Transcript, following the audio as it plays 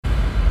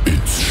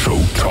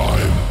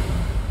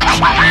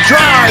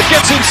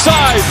gets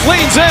inside,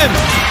 leans in,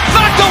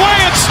 knocked away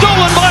and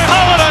stolen by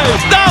Holiday.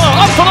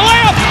 Dalla up for the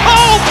layup.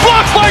 Oh,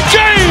 blocked by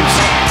James.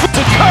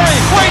 To Curry,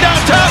 way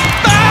downtown.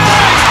 Bang!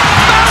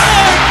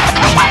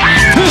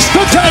 Bang! This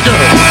the dagger.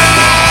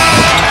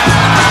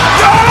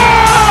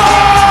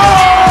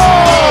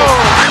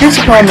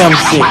 Here's the problem I'm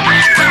seeing.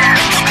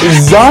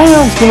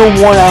 Zion's gonna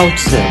want out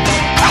soon.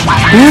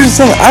 Here's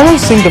the thing, I don't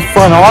think the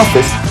front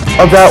office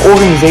of that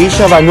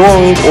organization, of that New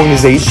Orleans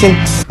organization,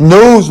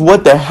 knows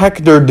what the heck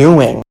they're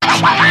doing.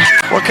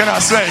 What can I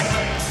say?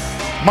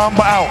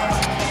 Mamba out.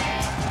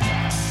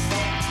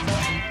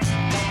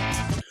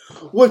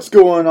 What's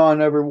going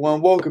on,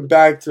 everyone? Welcome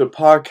back to the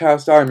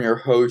podcast. I'm your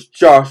host,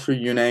 Joshua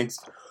Unix.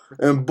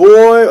 And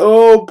boy,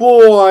 oh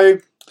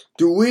boy,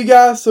 do we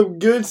got some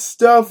good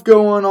stuff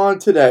going on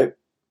today.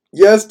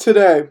 Yes,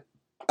 today.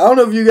 I don't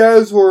know if you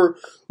guys were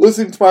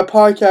listening to my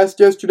podcast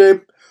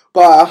yesterday,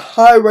 but I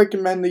highly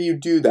recommend that you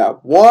do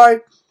that. Why?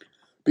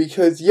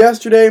 Because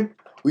yesterday,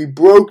 we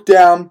broke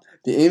down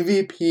the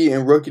MVP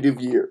and Rookie of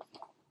the Year.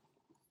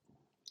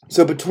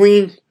 So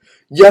between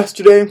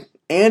yesterday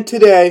and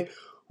today,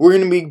 we're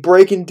going to be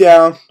breaking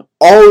down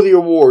all of the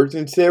awards.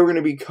 And today we're going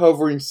to be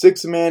covering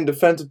Sixth Man,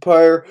 Defensive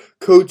Player,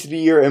 Coach of the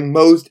Year, and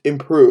Most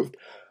Improved.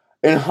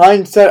 In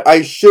hindsight,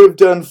 I should have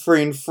done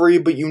 3 and 3,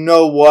 but you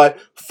know what?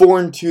 4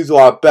 and 2 is a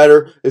lot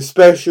better,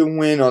 especially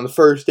when on the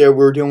first day we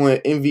were doing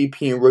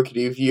MVP and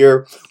Rookie of the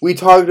Year. We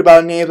talked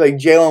about names like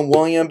Jalen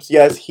Williams.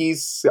 Yes,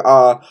 he's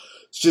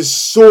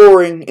just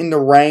soaring in the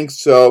ranks,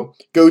 so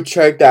go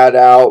check that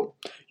out.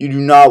 You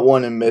do not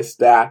want to miss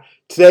that.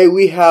 Today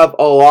we have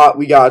a lot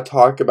we got to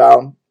talk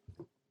about.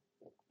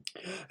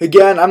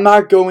 Again, I'm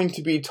not going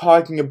to be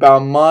talking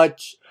about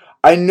much.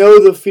 I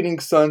know the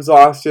Phoenix Suns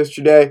lost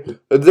yesterday.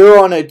 They're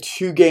on a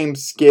 2-game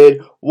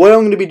skid. What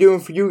I'm going to be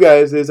doing for you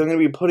guys is I'm going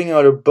to be putting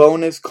out a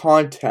bonus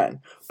content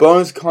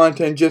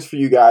just for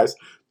you guys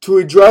to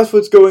address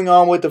what's going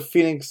on with the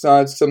Phoenix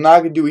Suns. So I'm not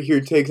going to do it here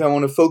today because I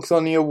want to focus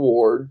on the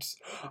awards.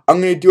 I'm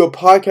going to do a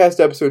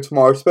podcast episode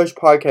tomorrow, a special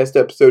podcast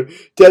episode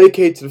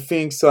dedicated to the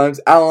Phoenix Suns,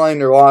 outlining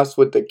their loss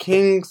with the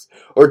Kings,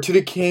 or to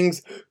the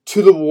Kings,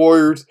 to the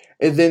Warriors,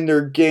 and then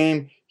their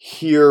game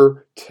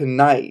here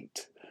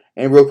tonight.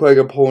 And real quick,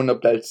 I'm pulling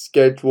up that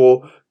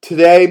schedule.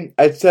 Today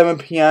at 7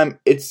 p.m.,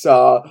 it's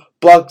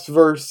Bucks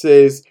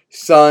versus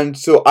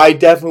Suns. So I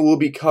definitely will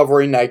be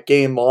covering that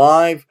game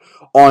live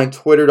on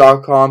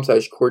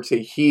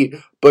twitter.com/courtside-heat.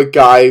 But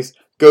guys,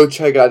 go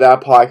check out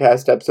that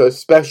podcast episode,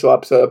 special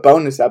episode, a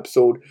bonus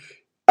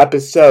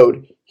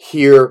episode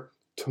here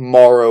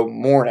tomorrow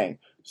morning.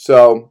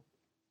 So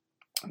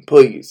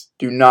please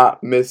do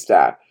not miss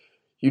that.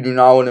 You do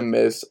not want to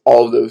miss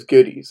all of those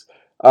goodies.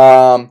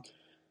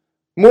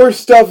 More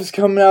stuff is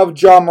coming out of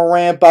Ja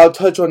Morant, but I'll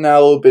touch on that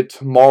a little bit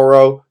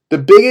tomorrow. The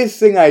biggest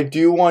thing I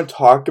do want to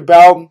talk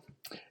about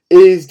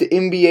is the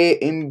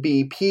NBA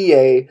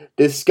MBPA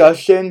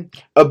discussion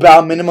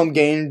about minimum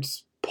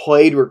games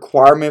played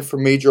requirement for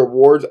major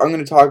awards. I'm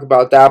going to talk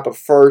about that, but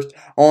first,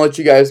 I want to let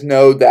you guys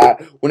know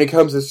that when it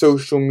comes to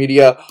social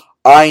media,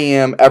 I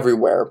am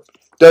everywhere.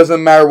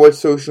 Doesn't matter what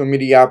social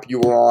media app you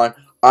are on,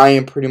 I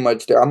am pretty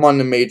much there. I'm on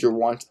the major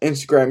ones.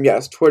 Instagram,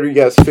 yes. Twitter,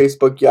 yes.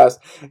 Facebook, yes.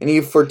 And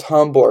even for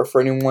Tumblr, for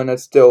anyone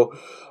that still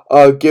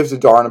gives a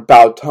darn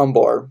about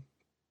Tumblr.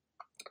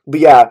 But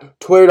yeah,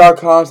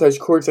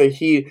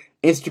 twitter.com/courtside-heat,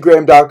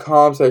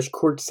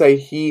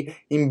 instagram.com/courtside-heat,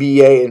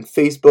 NBA, and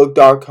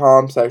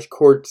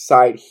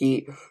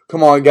facebook.com/courtside-heat.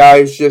 Come on,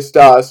 guys. Just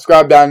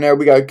subscribe down there.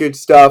 We got good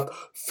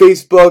stuff.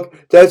 Facebook,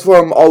 that's where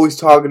I'm always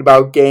talking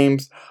about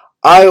games.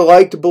 I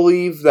like to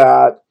believe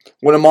that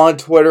when I'm on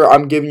Twitter,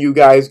 I'm giving you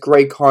guys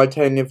great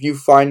content. And if you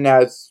find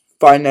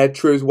that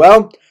true as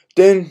well,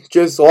 then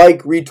just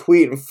like,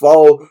 retweet, and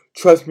follow.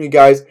 Trust me,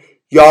 guys,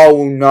 y'all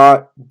will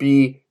not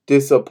be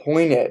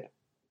disappointed.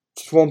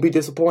 Just won't be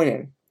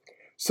disappointed.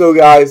 So,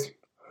 guys,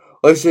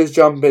 let's just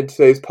jump into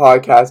today's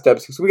podcast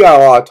episode because we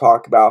got a lot to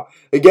talk about.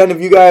 Again,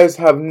 if you guys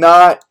have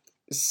not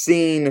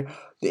seen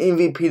the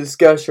MVP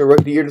discussion,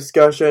 Rookie of the Year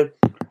discussion,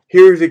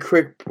 here's a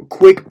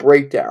quick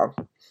breakdown.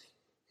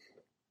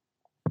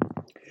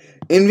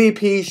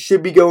 MVP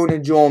should be going to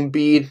Joel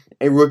Embiid,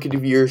 and Rookie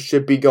of the Year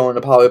should be going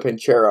to Paolo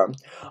Banchero.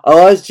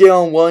 Unless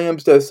Jalen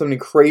Williams does something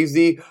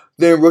crazy,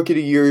 then Rookie of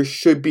the Year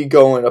should be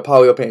going to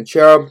Paolo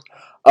Banchero.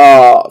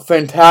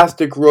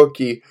 Fantastic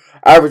rookie,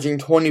 averaging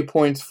 20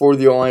 points for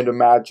the Orlando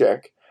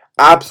Magic.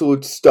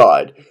 Absolute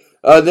stud.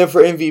 Then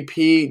for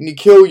MVP,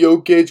 Nikola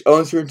Jokic,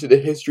 unless you're into the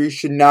history,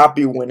 should not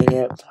be winning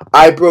it.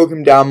 I broke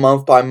him down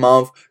month by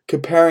month,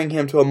 comparing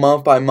him to a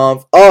month by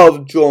month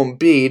of Joel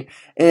Embiid,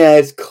 and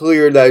it's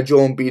clear that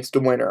Joel Embiid's the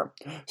winner.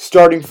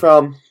 Starting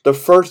from the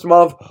first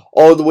month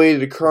all the way to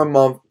the current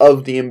month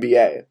of the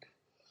NBA.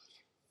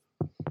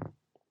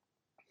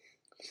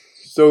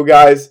 So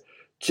guys,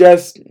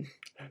 just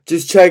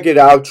check it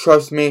out.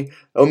 Trust me,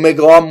 it'll make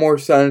a lot more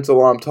sense of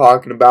what I'm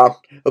talking about.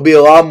 It'll be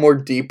a lot more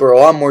deeper, a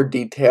lot more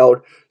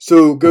detailed.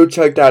 So go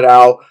check that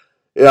out.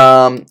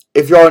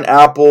 If you're on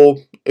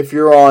Apple, if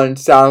you're on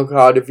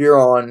SoundCloud, if you're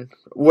on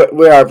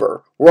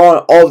wherever. We're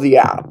on all the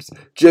apps.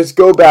 Just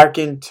go back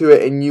into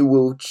it and you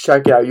will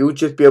check it out. You'll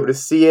just be able to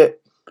see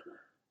it.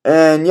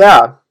 And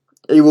yeah,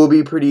 it will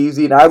be pretty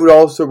easy. And I would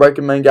also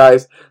recommend,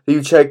 guys, that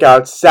you check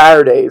out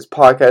Saturday's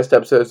podcast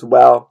episode as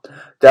well.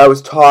 That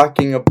was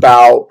talking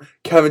about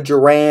Kevin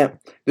Durant,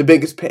 the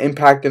biggest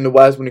impact in the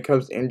West when it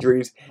comes to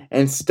injuries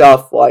and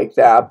stuff like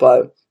that.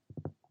 But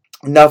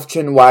enough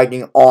chin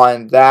wagging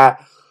on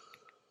that.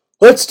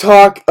 Let's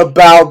talk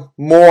about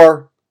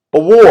more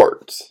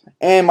awards.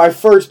 And my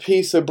first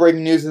piece of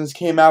breaking news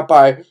came out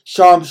by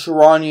Shams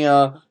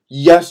Charania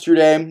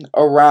yesterday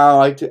around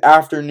like the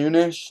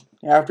afternoonish.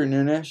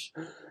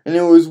 And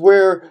it was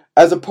where,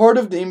 as a part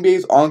of the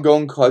NBA's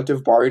ongoing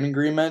collective bargaining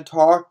agreement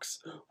talks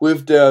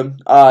with the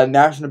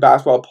National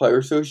Basketball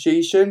Players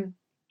Association,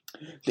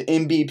 the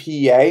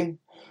NBPA,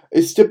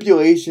 a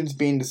stipulation is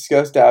being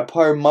discussed that a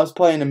player must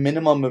play in a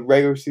minimum of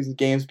regular season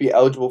games to be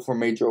eligible for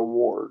major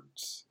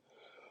awards.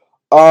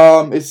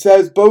 It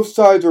says both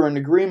sides are in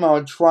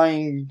agreement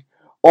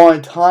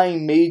on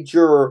tying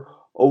major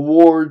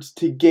awards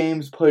to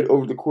games played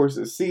over the course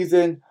of the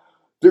season.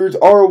 There's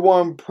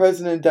one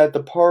precedent that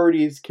the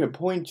parties can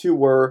point to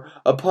where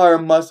a player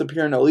must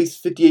appear in at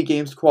least 58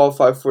 games to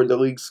qualify for the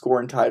league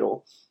scoring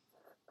title.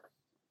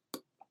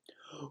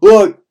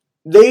 Look,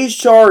 they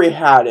already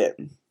had it.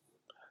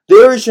 They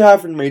already should have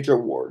it for the major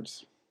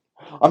awards.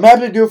 I'm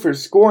happy to do it for the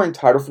scoring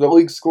title, for the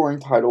league scoring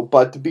title,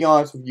 but to be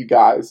honest with you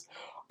guys,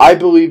 I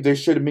believe they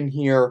should have been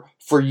here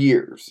for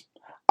years.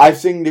 I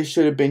think they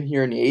should have been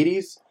here in the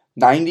 80s,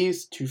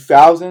 90s,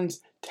 2000s,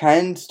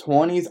 10s,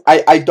 20s.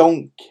 I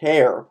don't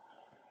care.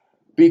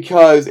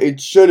 Because it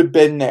should have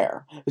been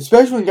there.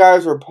 Especially when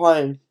guys were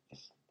playing.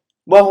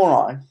 Well, hold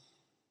on.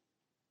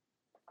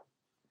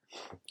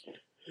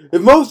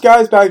 If most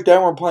guys back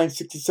then were playing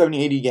 60,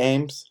 70, 80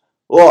 games,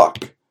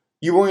 look,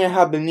 you weren't going to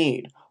have the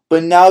need.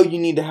 But now you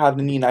need to have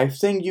the need. I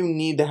think you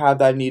need to have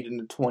that need in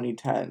the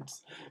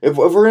 2010s. If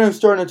we're going to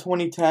start in the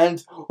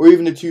 2010s or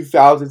even the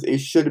 2000s, it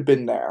should have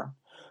been there.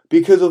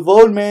 Because of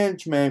load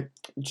management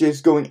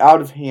just going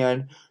out of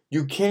hand,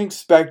 you can't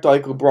expect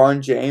like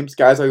LeBron James,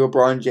 guys like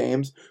LeBron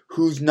James,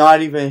 who's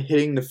not even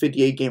hitting the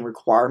 58 game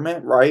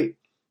requirement, right?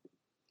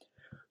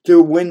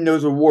 To win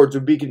those awards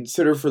or be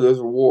considered for those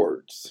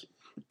awards.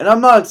 And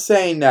I'm not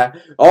saying that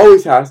it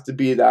always has to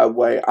be that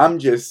way. I'm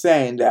just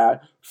saying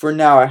that for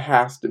now it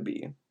has to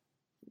be.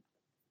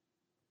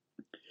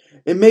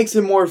 It makes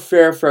it more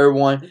fair for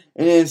everyone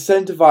and it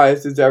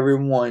incentivizes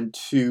everyone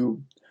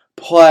to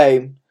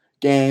play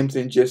games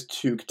and just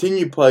to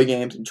continue to play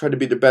games and try to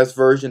be the best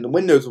version to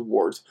win those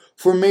awards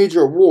for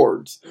major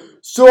awards.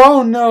 So I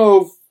don't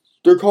know if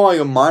they're calling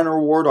a minor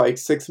award like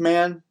Six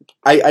Man.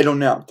 I don't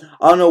know.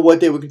 I don't know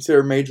what they would consider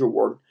a major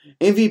award.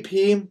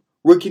 MVP,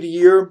 Rookie of the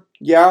Year,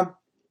 yeah.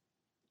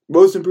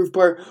 Most Improved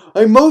Player.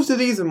 Like most of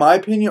these, in my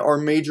opinion, are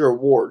major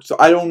awards. So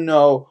I don't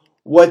know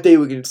what they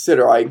would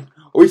consider. Like,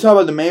 are we talking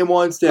about the main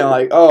ones? Then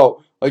like,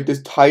 oh, like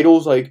this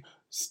titles, like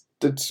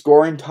the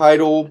scoring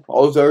title,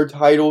 all those other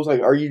titles,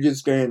 like, are you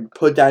just going to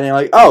put that in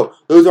like, oh,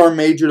 those are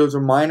major, those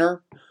are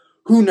minor?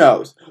 Who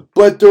knows?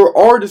 But there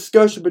are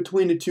discussions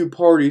between the two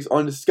parties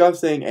on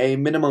discussing a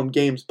minimum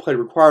games played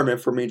requirement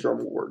for major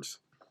awards.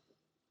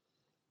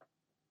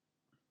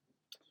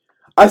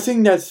 I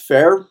think that's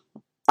fair.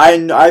 I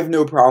have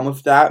no problem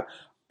with that.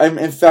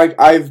 In fact,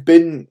 I've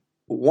been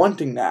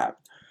wanting that.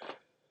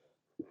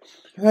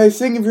 I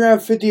think if you're going to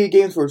have 58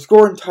 games for a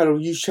scoring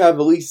title, you should have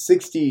at least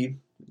 60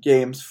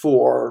 games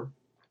for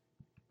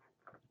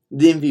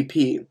the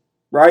MVP,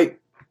 right?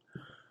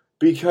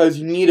 Because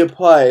you need to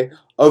play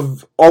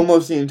of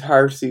almost the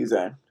entire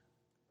season.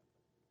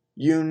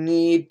 You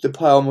need to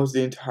play almost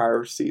the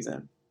entire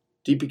season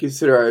to be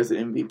considered as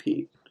an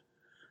MVP.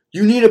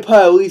 You need to play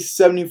at least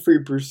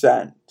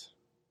 73%.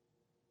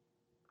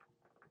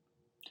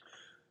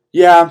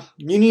 Yeah,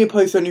 you need to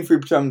play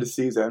 73% of the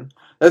season.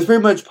 That's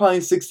pretty much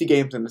playing 60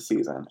 games in the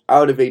season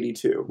out of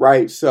 82,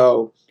 right?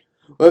 So,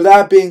 with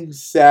that being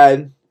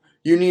said,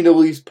 you need to at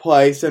least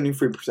play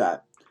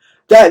 73%.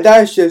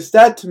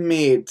 That to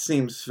me, it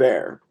seems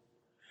fair.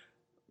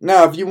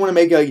 Now, if you want to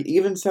make it like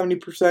even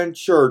 70%,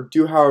 sure,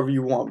 do however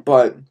you want,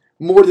 but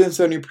more than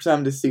 70%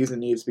 of the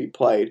season needs to be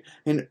played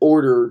in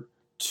order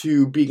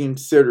to be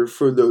considered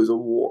for those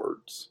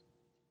awards.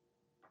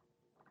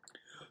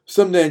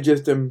 Something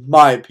just in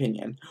my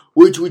opinion,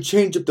 which would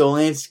change up the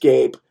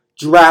landscape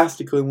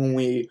drastically when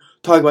we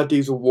talk about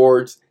these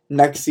awards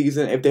next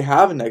season, if they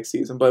have a next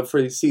season, but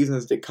for the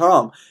seasons to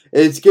come,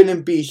 it's going to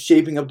be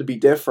shaping up to be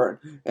different.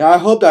 And I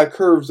hope that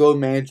curves load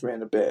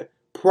management a bit.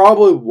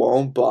 Probably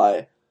won't,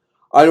 but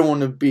I don't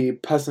want to be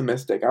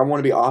pessimistic. I want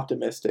to be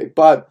optimistic.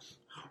 But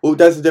well,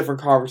 that's a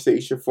different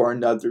conversation for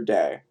another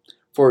day,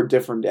 for a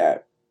different day.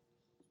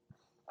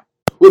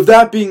 With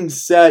that being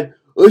said,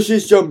 let's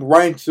just jump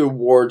right into the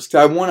awards,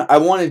 because I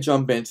want to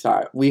jump into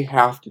that. We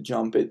have to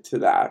jump into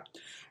that.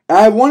 And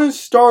I want to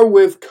start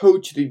with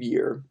Coach of the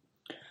Year.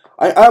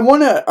 I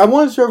want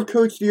to start with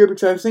Coach of the Year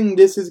because I think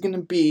this is going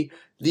to be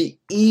the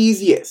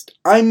easiest,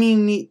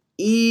 the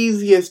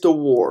easiest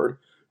award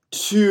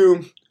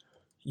to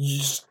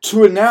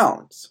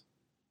announce.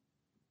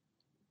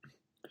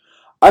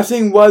 I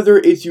think whether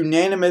it's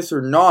unanimous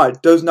or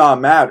not does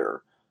not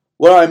matter.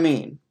 What do I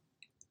mean?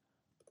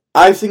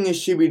 I think it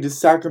should be the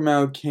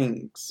Sacramento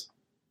Kings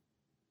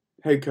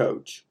head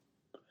coach.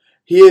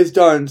 He has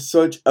done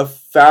such a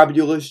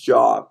fabulous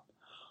job.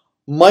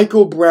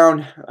 Michael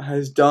Brown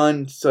has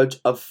done such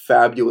a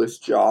fabulous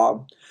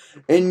job.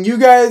 And you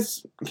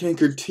guys can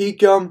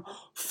critique him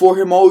for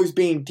him always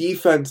being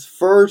defense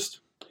first.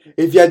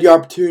 If you had the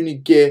opportunity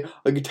to get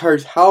a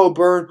Tyrese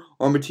Halliburton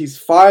or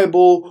Matisse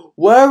Thybulle,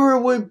 whatever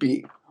it would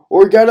be,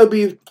 or gotta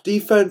be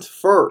defense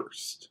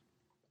first,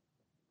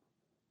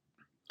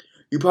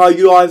 you probably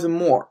utilize him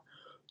more.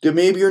 Then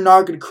maybe you're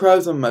not gonna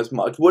credit him as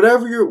much.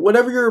 Whatever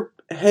your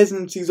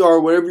hesitancies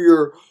are, whatever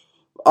your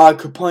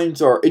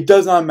complaints are, it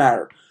does not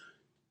matter.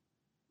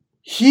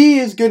 He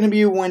is gonna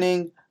be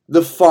winning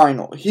the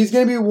final. He's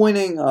gonna be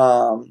winning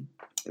the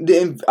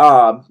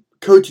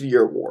Coach of the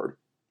Year award.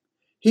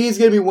 He's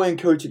going to be winning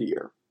Coach of the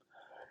Year.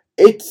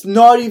 It's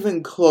not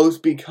even close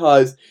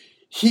because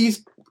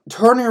he's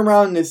turning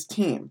around this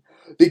team.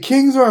 The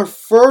Kings are in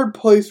third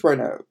place right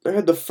now. They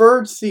had the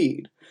third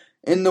seed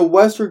in the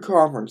Western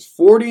Conference,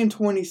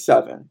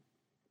 40-27.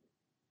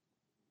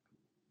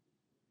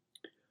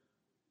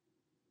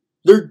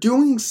 They're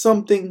doing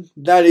something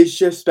that is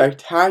just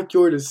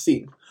spectacular to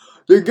see.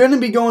 They're going to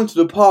be going to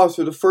the playoffs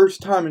for the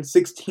first time in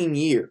 16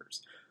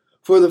 years.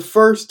 For the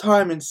first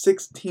time in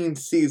 16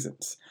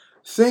 seasons.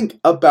 Think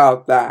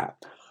about that.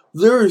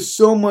 There is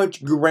so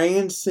much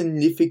grand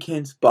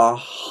significance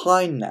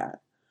behind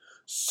that.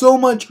 So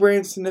much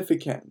grand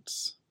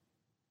significance.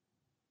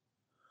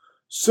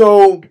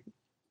 So,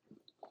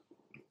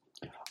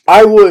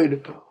 I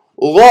would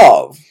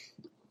love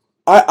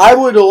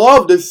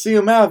to see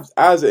him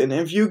as it. And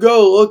if you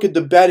go look at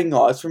the betting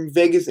odds from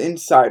Vegas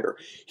Insider,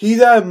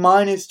 he's at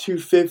minus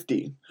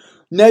 250.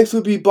 Next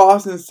would be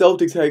Boston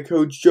Celtics head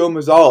coach Joe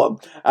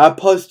Mazzulla at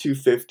plus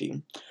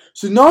 250.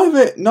 So not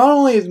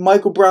only is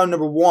Michael Brown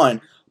number one,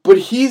 but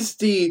he's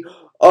the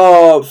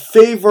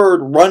favored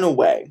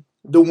runaway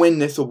to win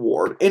this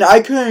award. And I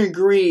couldn't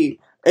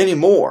agree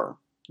anymore,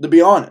 to be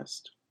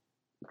honest.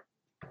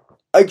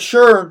 Like,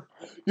 sure,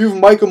 you have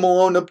Michael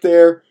Malone up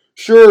there.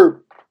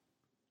 Sure,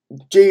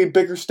 Jay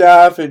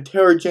Bickerstaff and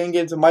Taylor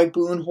Jenkins and Mike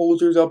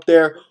Budenholzer's up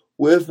there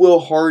with Will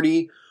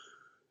Hardy.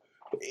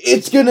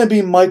 It's going to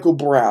be Michael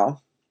Brown.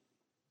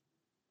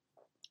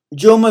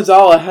 Joe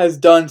Mazzulla has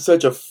done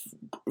such a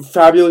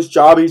fabulous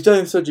job. He's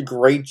done such a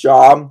great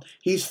job.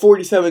 He's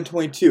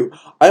 47-22.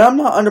 And I'm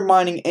not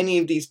undermining any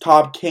of these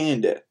top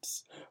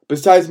candidates.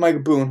 Besides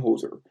Michael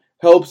Budenholzer.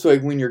 Helps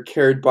like when you're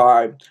carried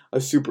by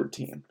a super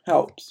team.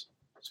 Helps.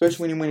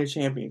 Especially when you win a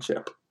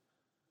championship.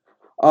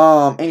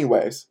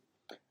 Anyways.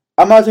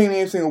 I'm not taking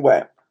anything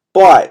away.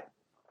 But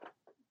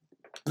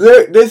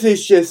this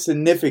is just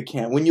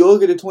significant. When you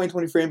look at the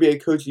 2023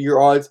 NBA Coach of the Year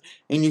odds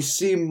and you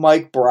see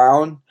Mike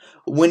Brown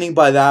winning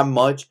by that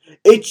much,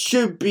 it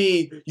should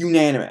be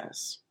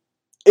unanimous.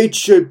 It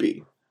should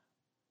be.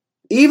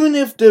 Even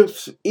if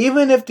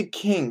the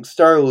Kings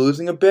start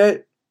losing a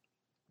bit,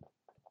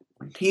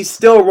 he's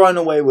still run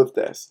away with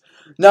this.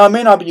 Now, it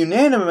may not be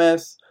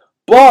unanimous,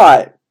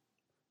 but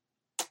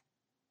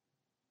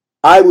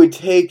I would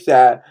take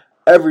that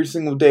every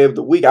single day of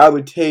the week. I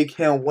would take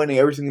him winning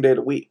every single day of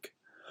the week.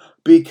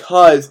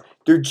 Because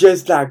they're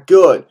just that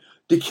good.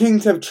 The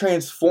Kings have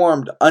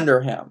transformed under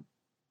him.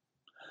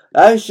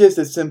 That is just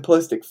a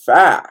simplistic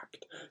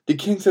fact. The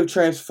Kings have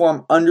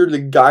transformed under the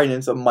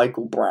guidance of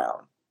Michael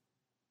Brown.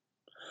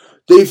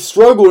 They've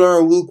struggled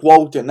under Luke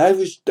Walton.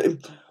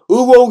 Luke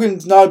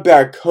Walton's not a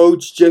bad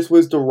coach, just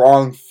was the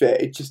wrong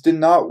fit. It just did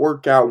not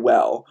work out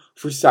well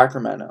for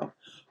Sacramento.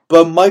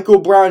 But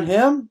Michael Brown,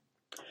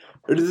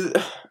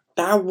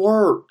 that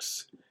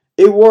works.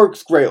 It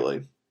works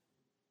greatly.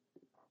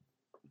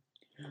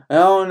 And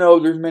I don't know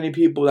if there's many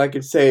people that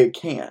could say it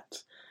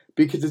can't.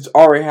 Because it's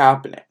already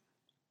happening.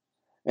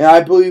 And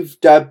I believe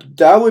that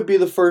would be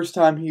the first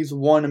time he's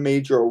won a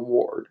major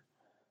award.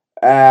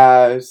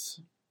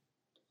 As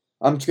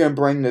I'm just going to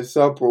bring this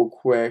up real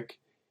quick.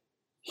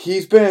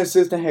 He's been an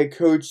assistant head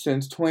coach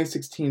since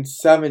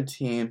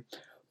 2016-17.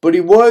 But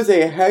he was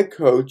a head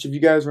coach, if you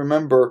guys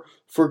remember,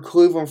 for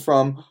Cleveland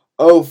from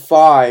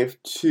 05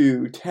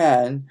 to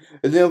 10.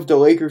 And then with the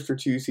Lakers for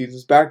 2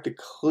 seasons. Back to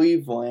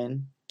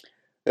Cleveland.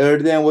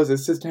 And then was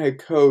assistant head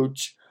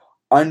coach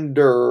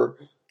under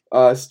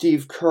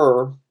Steve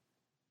Kerr.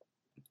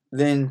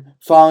 Then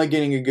finally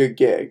getting a good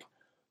gig.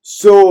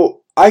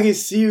 So I can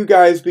see you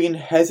guys being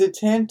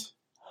hesitant.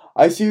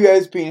 I see you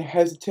guys being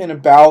hesitant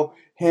about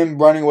him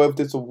running away with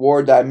this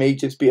award that may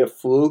just be a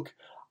fluke.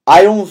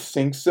 I don't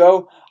think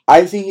so.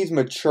 I think he's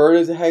matured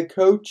as a head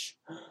coach.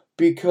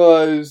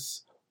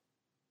 Because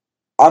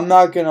I'm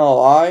not gonna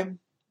lie.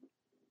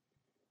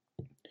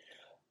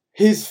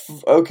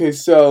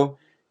 So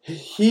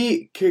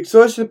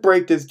let's just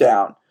break this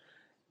down.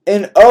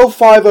 In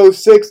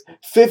 05-06,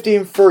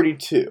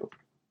 50-32.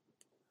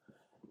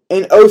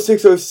 In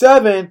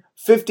 06-07,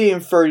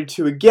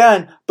 50-32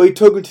 again, but he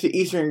took him to the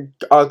Eastern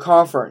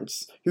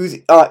Conference. He was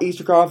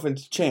Eastern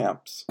Conference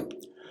champs.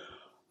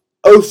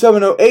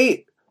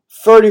 07-08,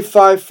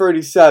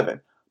 35-37.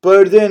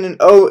 But then in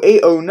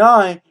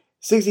 08-09,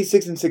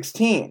 66 and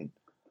 16.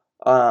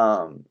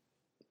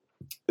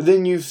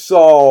 Then you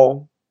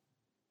saw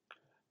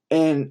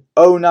in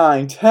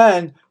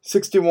 09-10,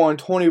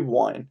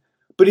 61-21.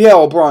 But he had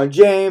LeBron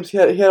James. He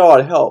had a lot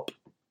of help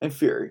and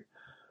fury.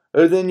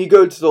 And then you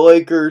go to the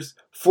Lakers,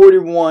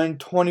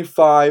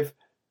 41-25.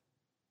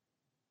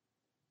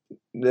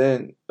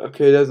 Then,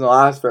 okay, it doesn't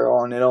last very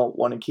long. They don't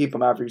want to keep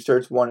him after he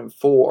starts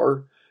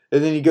 1-4.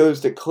 And then he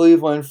goes to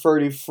Cleveland,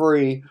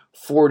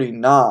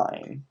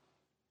 33-49.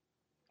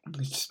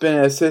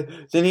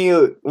 Then he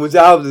was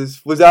out of the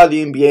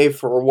NBA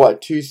for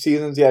what, 2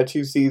 seasons? Yeah,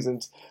 2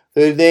 seasons.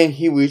 And then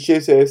he was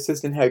just an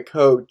assistant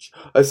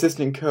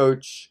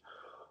coach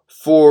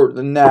for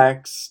the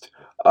next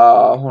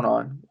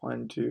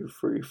 1, 2,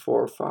 3,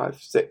 4,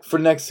 5, 6 for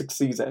the next 6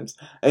 seasons.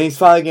 And he's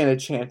finally getting a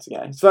chance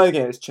again. He's finally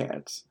getting his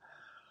chance.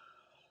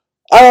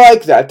 I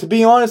like that. To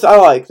be honest, I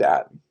like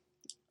that.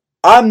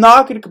 I'm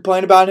not going to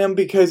complain about him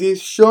because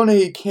he's shown that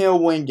he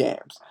can win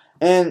games.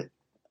 And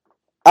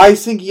I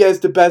think he has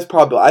the best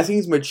probability. I think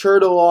he's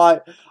matured a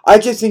lot. I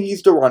just think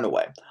he's the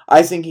runaway.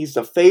 I think he's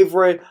the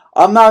favorite.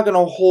 I'm not going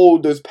to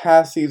hold those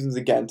past seasons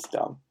against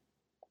him.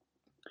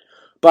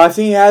 But I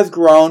think he has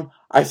grown.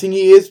 I think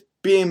he is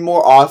being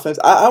more offense.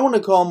 I want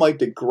to call him like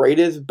the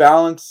greatest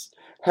balanced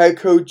head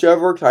coach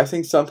ever, because I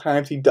think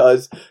sometimes he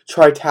does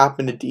try to tap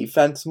into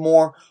defense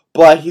more.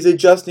 But he's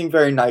adjusting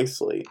very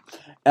nicely.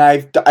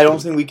 And I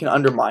don't think we can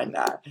undermine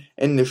that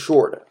in the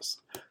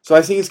shortest. So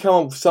I think he's come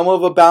up with somewhat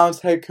of a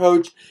balanced head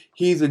coach.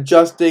 He's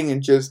adjusting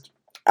and just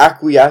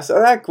acquiescing.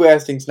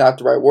 Acquiescing's not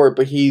the right word,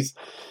 but he's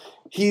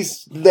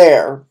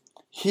there.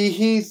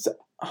 He's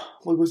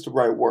what was the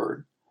right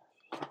word?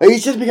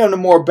 He's just becoming a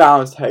more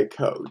balanced head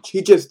coach.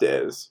 He just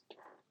is.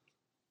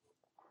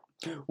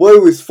 Whether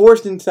he was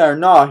forced into that or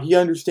not, he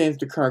understands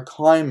the current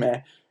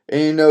climate.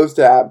 And he knows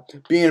that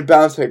being a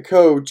balanced head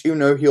coach, even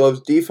though he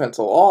loves defense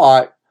a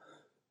lot,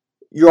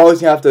 you're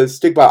always going to have to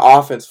stick by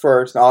offense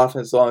first and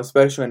offense alone,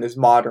 especially in this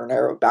modern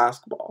era of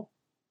basketball.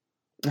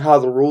 And how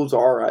the rules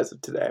are as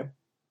of today.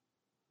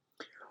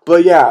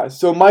 But yeah,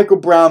 so Michael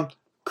Brown,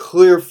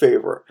 clear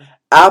favorite.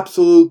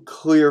 Absolute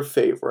clear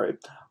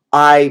favorite.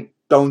 I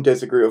don't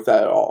disagree with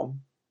that at all.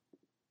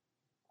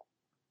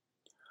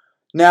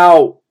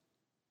 Now,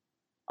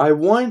 I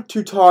want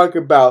to talk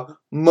about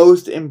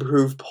most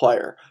improved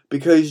player.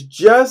 Because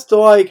just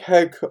like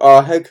head coach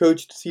of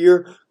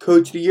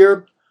the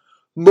year,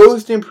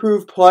 most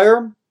improved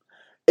player,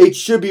 it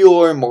should be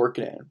Lauri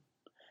Markkanen.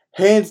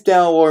 Hands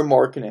down, Lauri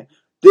Markkanen.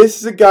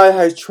 This is a guy that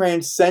has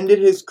transcended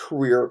his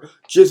career,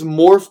 just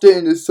morphed it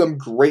into some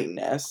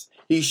greatness.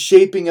 He's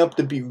shaping up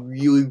to be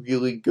really,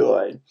 really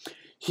good.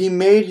 He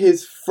made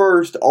his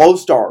first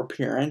All-Star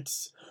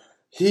appearance.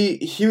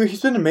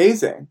 He's been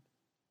amazing.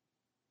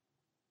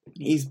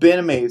 He's been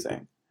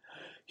amazing.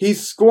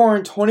 He's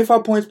scoring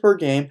 25 points per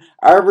game,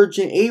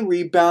 averaging 8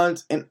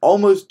 rebounds and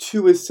almost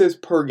 2 assists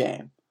per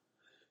game.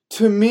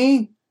 To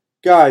me,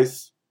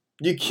 guys,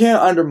 you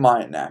can't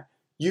undermine that.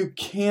 You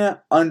can't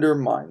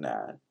undermine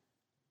that.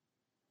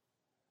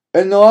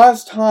 And the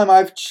last time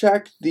I've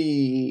checked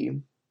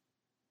the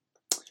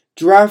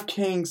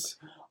DraftKings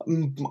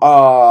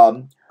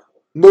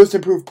most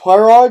improved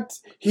player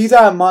odds, he's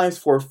at minus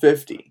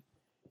 450.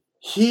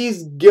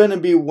 He's gonna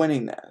be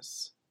winning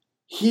this.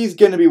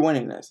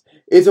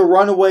 It's a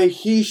runaway.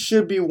 He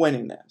should be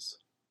winning this.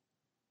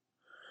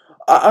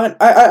 I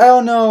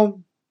don't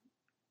know.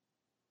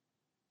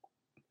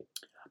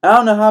 I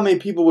don't know how many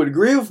people would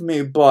agree with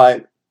me,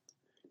 but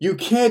you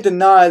can't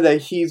deny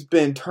that he's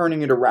been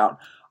turning it around.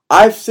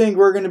 I think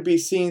we're going to be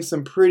seeing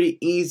some pretty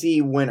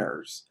easy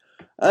winners.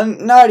 And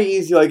not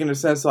easy like in a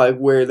sense like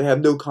where they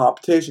have no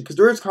competition, because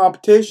there is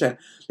competition.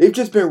 They've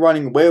just been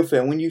running away with it.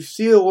 And when you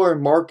see Lauri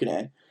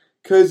Markkanen,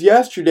 because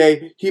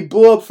yesterday he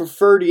blew up for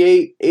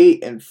 38,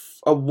 8, and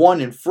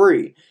 1 and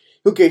 3.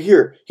 Okay,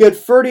 here. He had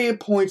 38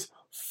 points,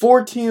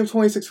 14 of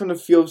 26 from the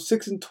field,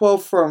 6 and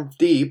 12 from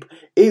deep,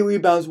 8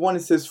 rebounds, 1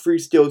 assist, 3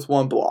 steals,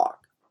 1 block.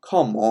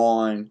 Come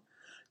on.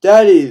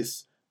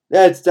 That's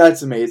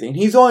amazing.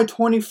 He's only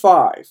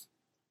 25.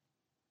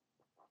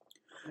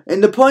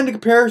 And to put into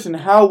comparison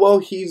how well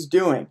he's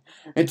doing,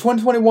 in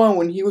 2021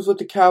 when he was with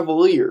the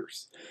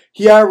Cavaliers,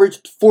 he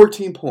averaged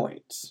 14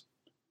 points.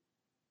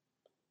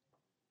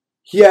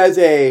 He has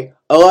a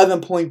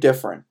 11-point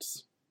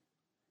difference.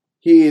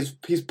 He's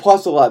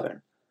plus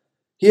 11.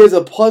 He has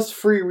a plus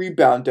 3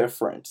 rebound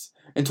difference.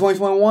 In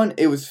 2021,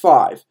 it was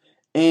 5.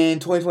 In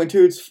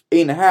 2022, it's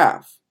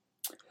 8.5.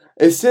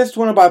 Assists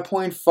went up by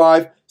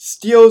 0.5.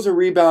 Steals and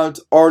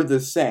rebounds are the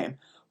same.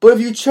 But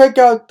if you check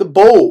out the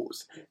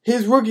Bulls,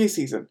 his rookie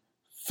season,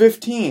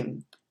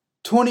 15,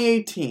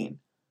 2018,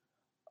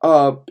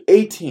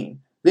 18.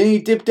 Then he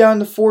dipped down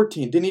to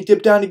 14. Then he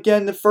dipped down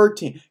again to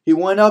 13. He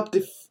went up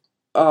to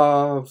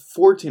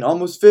 14,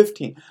 almost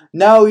 15.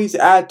 Now he's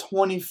at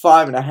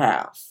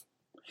 25.5.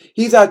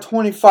 He's at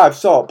 25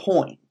 solid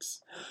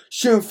points.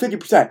 Shooting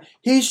 50%.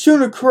 He's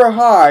shooting a career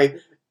high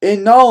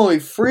in not only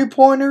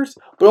 3-pointers,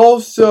 but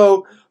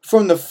also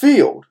from the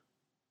field.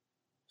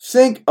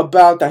 Think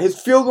about that. His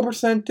field goal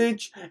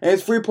percentage and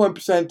his 3-point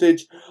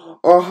percentage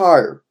are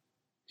higher.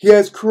 He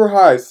has career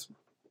highs.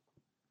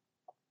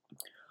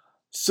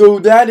 So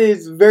that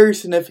is very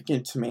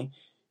significant to me.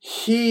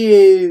 He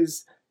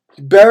is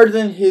better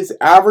than his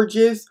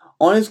averages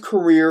on his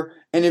career,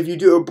 and if you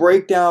do a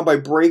breakdown by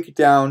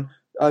breakdown,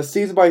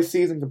 season by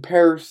season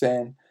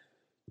comparison,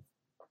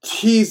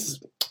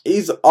 he's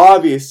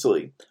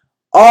obviously,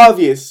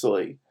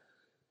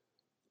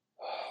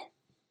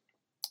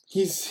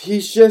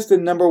 he's just the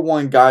number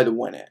one guy to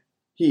win it.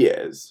 He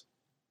is.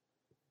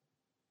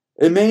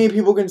 And many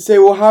people can say,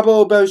 well, how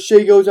about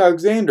Shai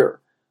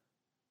Gilgeous-Alexander?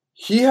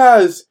 He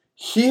has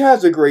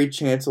a great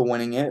chance of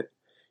winning it.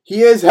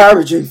 He is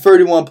averaging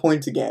 31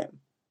 points a game.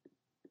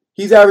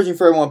 He's averaging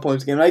 31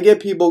 points a game. And I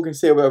get people can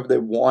say whatever they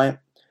want,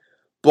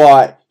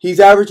 but he's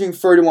averaging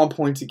 31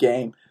 points a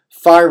game,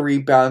 5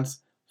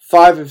 rebounds,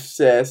 5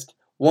 assists,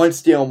 1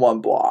 steal, and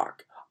 1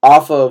 block,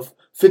 off of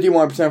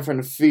 51% from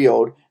the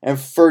field and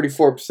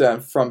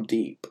 34% from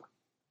deep.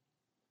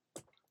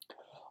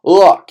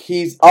 Look,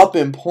 he's up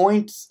in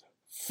points,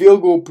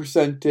 field goal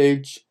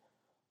percentage,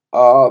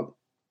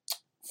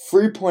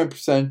 3-point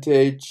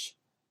percentage,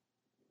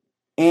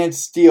 and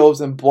steals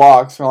and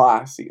blocks from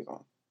last season.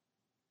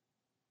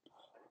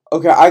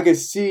 Okay, I can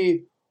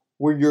see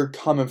where you're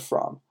coming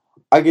from.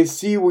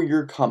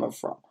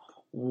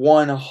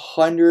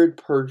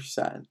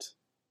 100%.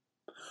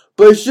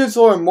 But it's just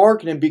all in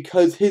marketing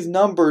because his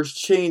numbers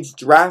changed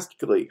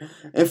drastically.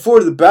 And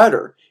for the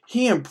better,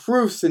 he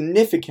improved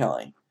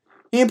significantly.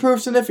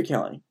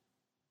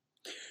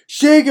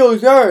 Shai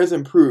Gilgeous-Alexander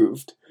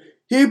improved.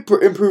 He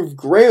improved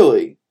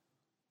greatly.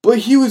 But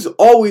he was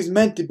always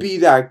meant to be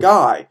that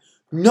guy.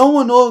 No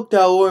one looked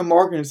at Lauri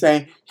Markkanen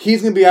saying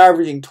he's going to be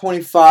averaging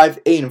 25,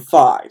 8, and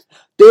 5.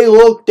 They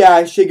looked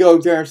at Shai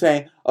Gilgeous-Alexander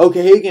saying,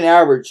 okay, he can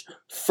average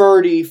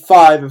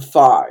 35 and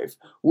 5,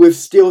 with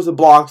steals and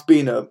blocks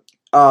being a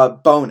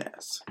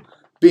bonus,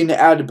 being an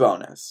added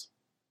bonus.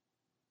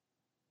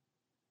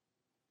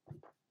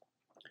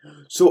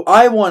 So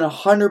I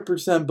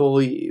 100%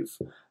 believe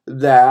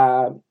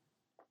that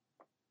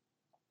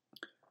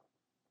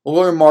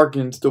Lauri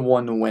Markkanen's the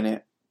one to win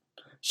it.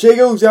 Shai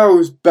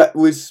Gilgeous-Alexander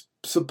was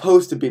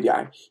supposed to be the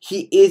guy.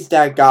 He is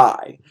that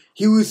guy.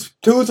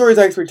 Those were his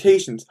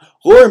expectations.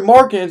 Lauri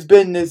Markkanen has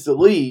been in this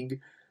league,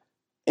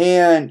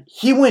 and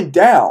he went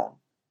down.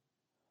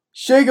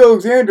 Shai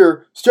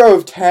Gilgeous-Alexander started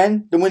with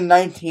 10, then went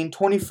 19,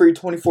 23,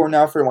 24,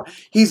 now 31.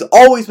 He's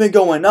always been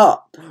going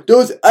up.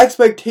 Those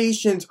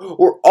expectations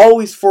were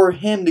always for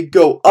him to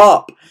go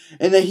up,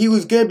 and that he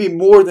was going to be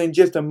more than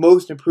just a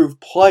most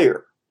improved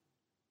player.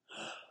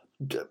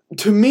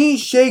 To me,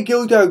 Shai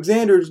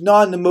Gilgeous-Alexander is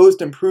not in the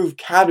most improved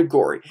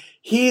category.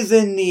 He's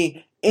in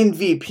the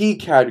MVP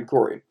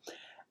category.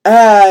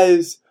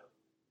 As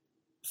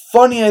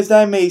funny as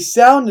that may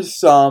sound to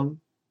some,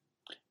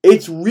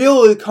 it's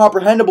really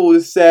comprehensible to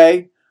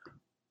say,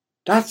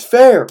 that's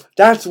fair,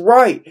 that's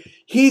right.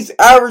 He's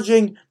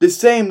averaging the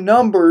same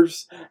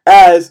numbers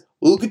as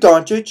Luka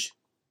Doncic,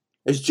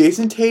 as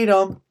Jason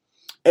Tatum,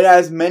 and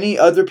as many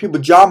other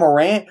people. Ja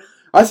Morant.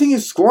 I think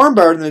he's scoring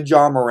better than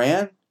Ja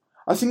Morant.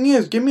 I think he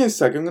is. Give me a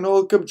second. I'm going to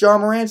look up Ja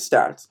Morant's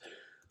stats.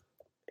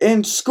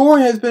 And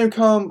scoring has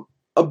become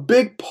a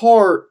big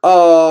part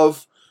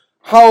of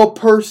how a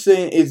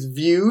person is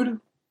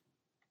viewed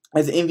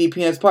as an MVP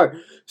and as a player.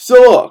 So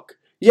look,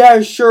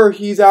 yeah, sure,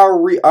 he's out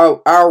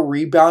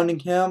rebounding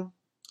him,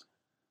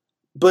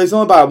 but it's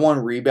only by 1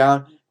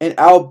 rebound, and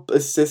out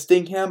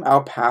assisting him,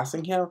 out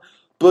passing him.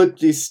 But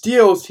the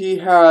steals, he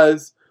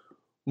has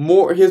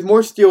more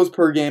steals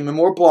per game and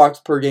more blocks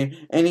per game,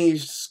 and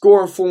he's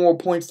scoring 4 more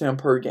points to him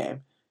per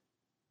game.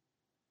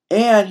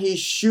 And he's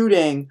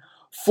shooting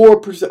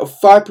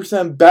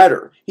 5%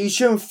 better. He's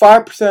shooting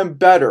 5%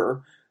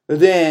 better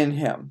than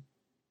him.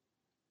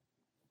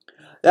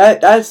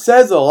 That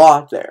says a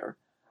lot there.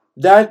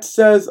 That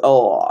says a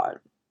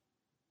lot.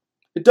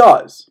 It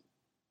does.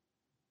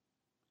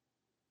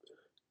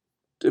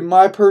 In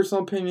my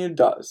personal opinion, it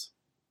does.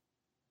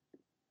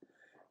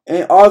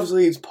 And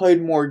obviously he's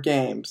played more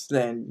games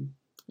than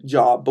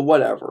Ja, but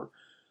whatever.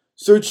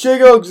 So Shai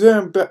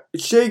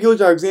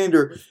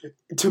Gilgeous-Alexander,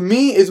 to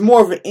me, is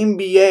more of an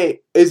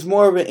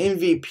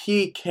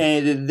MVP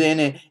candidate than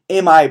an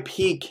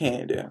MIP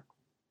candidate.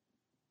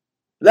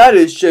 That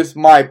is just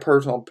my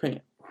personal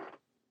opinion.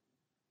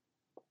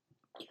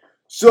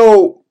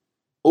 So,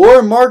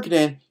 Lauri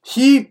Markkanen,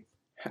 he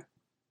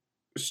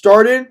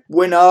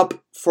went up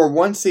for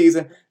 1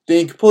 season, then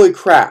he completely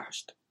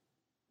crashed.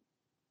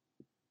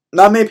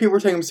 Not many people were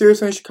taking him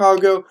seriously in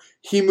Chicago.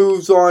 He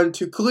moves on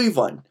to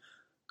Cleveland.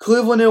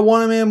 Cleveland didn't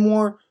want him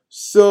anymore,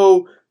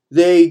 so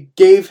they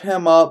gave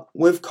him up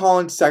with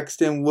Colin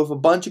Sexton, with a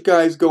bunch of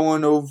guys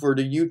going over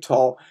to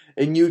Utah,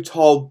 and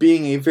Utah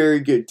being a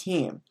very good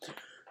team.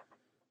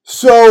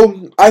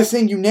 So, I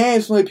think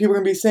unanimously people are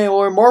going to be saying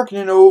Lauri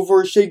Markkanen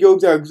over Shai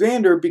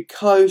Gilgeous-Alexander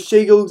because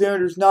Shai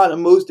Gilgeous-Alexander is not a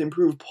most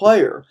improved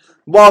player.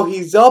 While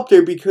he's up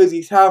there because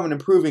he's having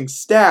improving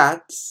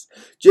stats,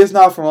 just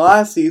not from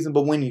last season,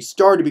 but when he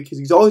started because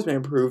he's always been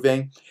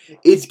improving,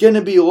 it's going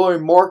to be Lauri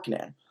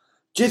Markkanen.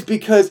 just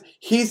because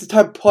he's the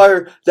type of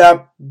player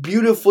that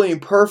beautifully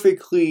and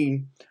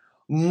perfectly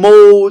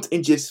molds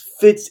and just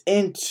fits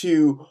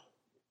into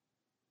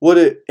what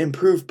an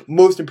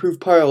most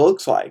improved player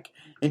looks like,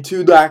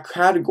 into that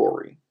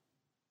category.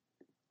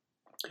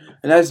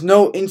 And that's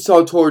no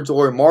insult towards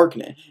Lauri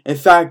Markkanen. In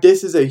fact,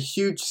 this is a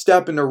huge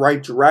step in the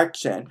right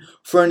direction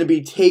for him to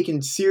be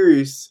taken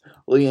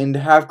seriously and to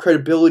have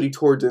credibility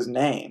towards his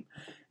name.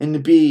 And to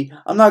be,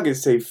 I'm not going to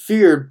say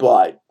feared,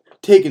 but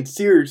taken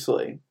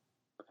seriously.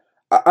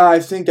 I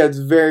think that's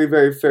very,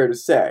 very fair to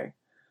say.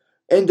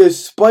 And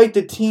despite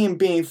the team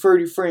being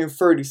 33 and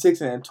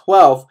 36 and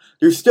 12,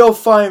 they're still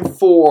fighting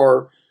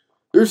for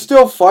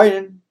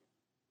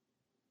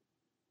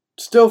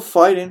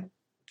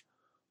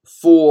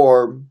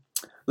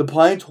the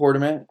playing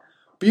tournament.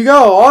 But you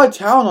got a lot of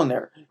talent on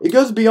there. It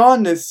goes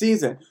beyond this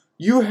season.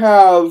 You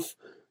have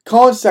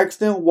Colin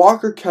Sexton,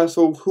 Walker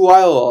Kessel, who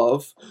I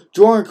love,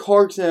 Jordan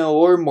Clarkson, and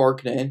Lauri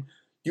Markkanen.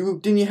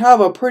 Then you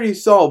have a pretty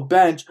solid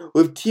bench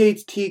with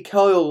THT,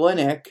 Kelly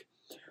Olynyk,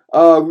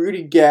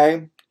 Rudy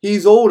Gay.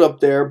 He's old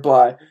up there,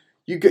 but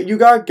you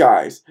got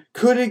guys.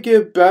 Could it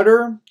get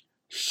better?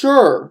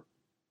 Sure.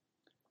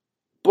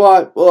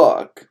 But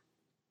look,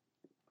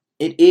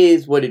 it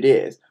is what it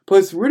is.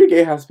 Plus, Rudy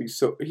Gay has to be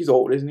he's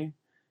old, isn't he?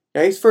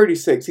 Yeah, he's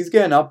 36. He's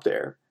getting up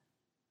there.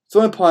 He's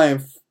only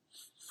playing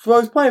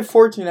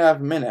 14 and a half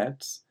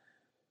minutes.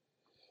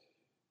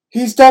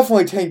 He's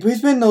definitely taking, but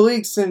he's been in the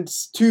league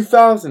since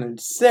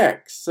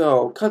 2006,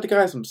 so cut the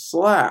guy some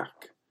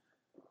slack.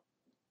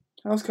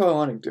 How's Kelly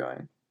Olynyk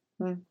doing?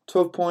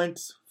 12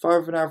 points,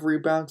 5.5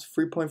 rebounds,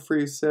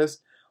 3.3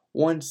 assists,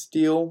 1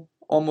 steal,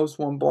 almost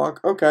 1 block.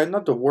 Okay,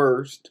 not the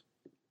worst.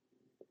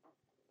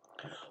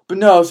 But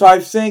no, so I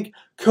think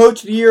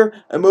Coach of the Year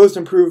and Most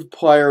Improved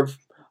Player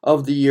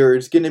of the Year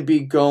is going to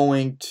be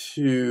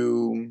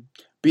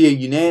a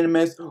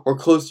unanimous or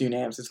close to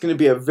unanimous. It's going to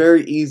be a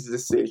very easy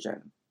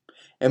decision,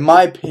 in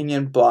my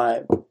opinion,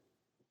 but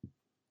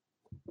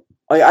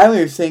I don't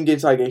even think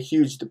it's a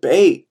huge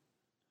debate.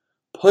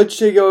 Put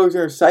Shai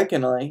Gilgeous-Alexander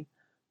secondly.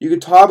 You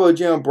could talk about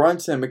Jalen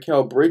Brunson and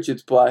Mikal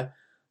Bridges, but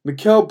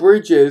Mikal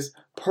Bridges,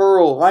 per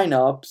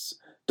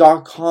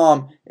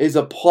lineups.com, is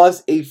a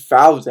plus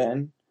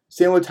 8,000.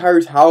 Same with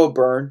Tyrese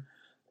Halliburton.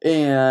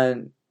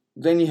 And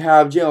then you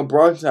have Jalen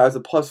Brunson as a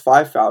plus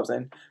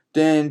 5,000.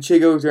 Then Shai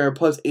Gilgeous-Alexander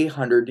plus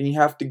 800. Then you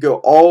have to go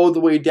all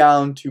the way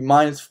down to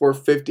minus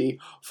 450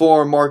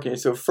 for Markkanen.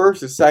 So first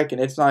to second,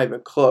 it's not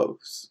even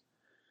close.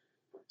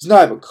 It's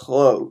not even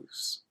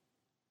close.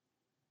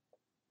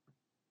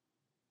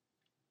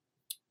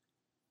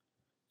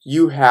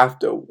 You have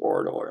to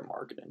award Lauri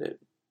Markkanen it,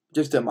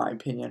 just in my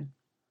opinion.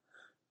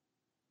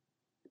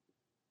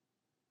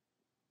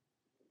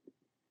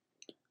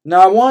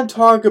 Now I want to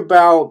talk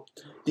about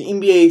the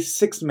NBA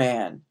Sixth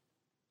Man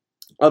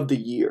of the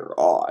Year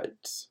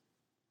odds.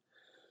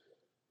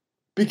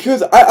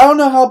 Because I don't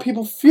know how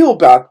people feel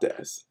about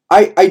this.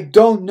 I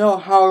don't know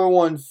how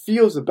everyone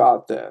feels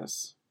about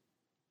this.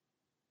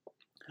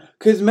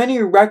 Because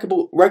many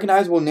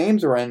recognizable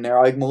names are in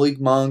there, like Malik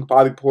Monk,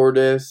 Bobby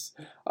Portis,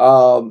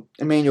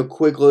 Emmanuel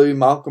Quigley,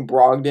 Malcolm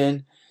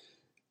Brogdon.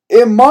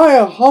 In my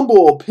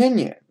humble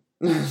opinion,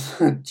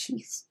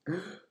 jeez,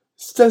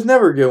 that's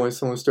never good when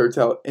someone starts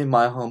out, in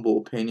my humble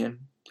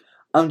opinion.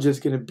 I'm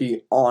just going to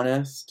be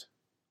honest.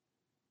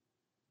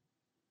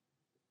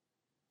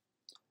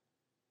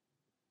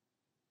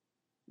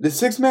 The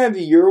Sixth Man of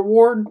the Year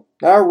award,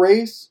 that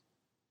race,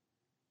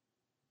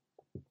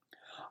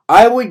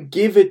 I would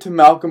give it to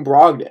Malcolm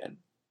Brogdon.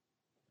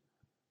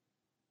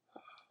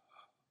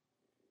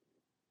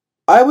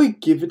 I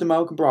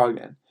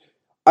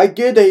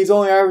get that he's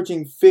only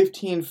averaging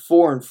 15,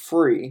 4, and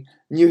 3.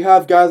 And you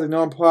have guys like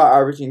Norman Powell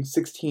averaging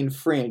 16,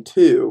 3, and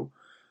 2.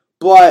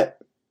 But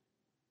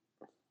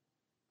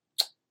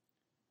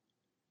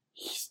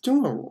he's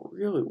doing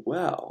really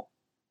well.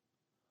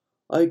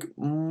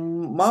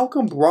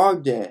 Malcolm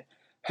Brogdon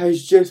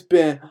has just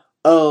been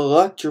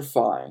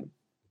electrifying.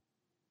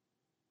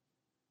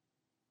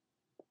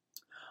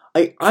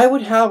 I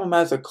would have him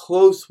as a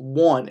close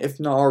 1, if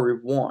not already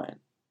 1.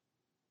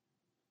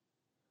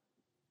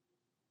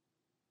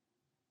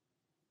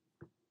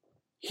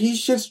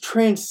 He's just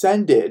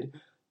transcended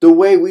the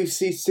way we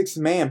see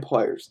six-man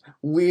players.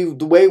 The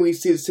way we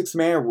see the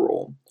six-man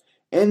rule.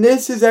 And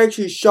this is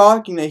actually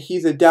shocking that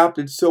he's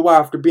adapted so well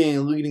after being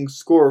a leading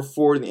scorer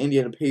for the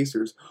Indiana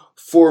Pacers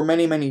for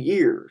many, many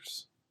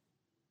years.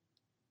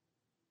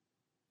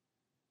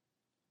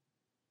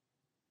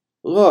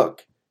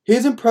 Look,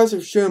 his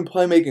impressive shooting,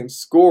 playmaking,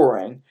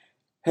 scoring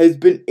has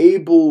been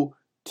able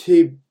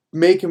to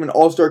make him an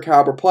all-star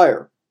caliber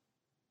player.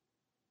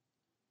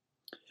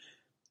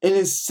 And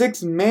his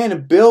six-man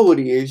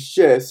ability is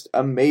just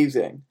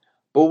amazing.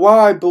 But while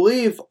I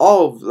believe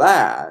all of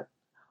that,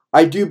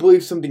 I do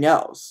believe something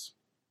else.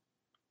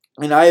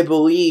 And I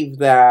believe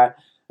that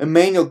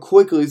Emmanuel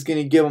Quigley is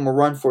going to give him a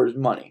run for his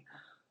money.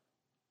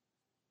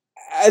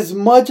 As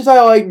much as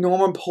I like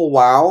Norman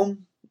Powell,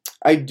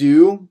 I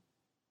do.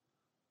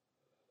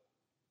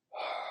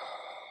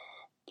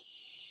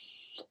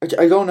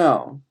 I don't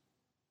know.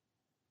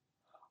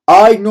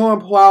 I like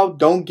Norman Powell,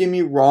 don't get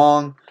me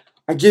wrong.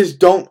 I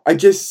just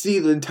see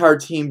the entire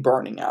team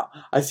burning out.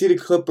 I see the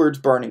Clippers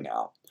burning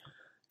out.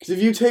 Because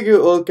if you take a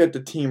look at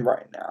the team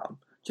right now,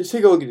 just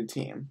take a look at the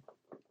team.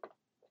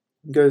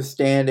 You go to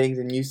standings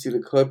and you see the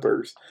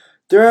Clippers.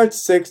 They're at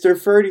 6. They're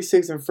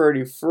 36 and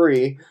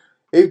 33.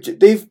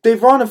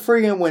 They've run a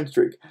 3-game win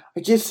streak.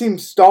 I just seem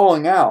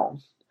stalling out.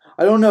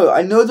 I don't know.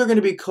 I know they're going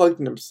to be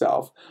collecting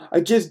themselves.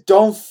 I just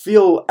don't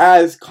feel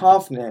as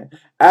confident,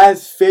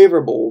 as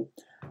favorable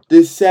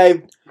to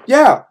say,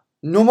 yeah,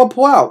 Norman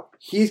Powell,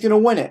 he's going to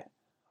win it.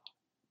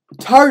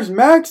 Tyrese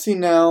Maxey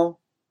now,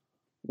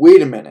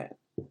 wait a minute.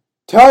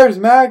 Tyrese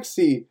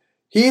Maxey,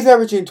 he's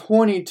averaging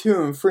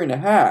 22 and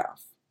 3.5.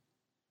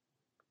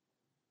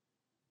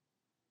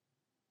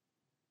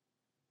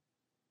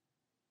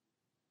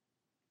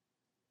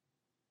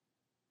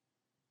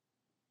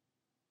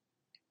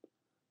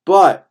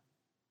 But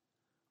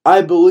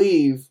I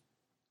believe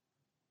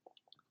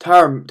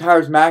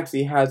Tyrese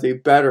Maxey has a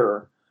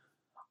better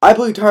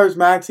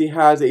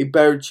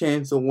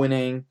chance of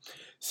winning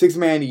Sixth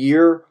Man of the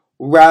Year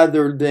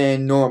rather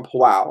than Norman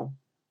Powell.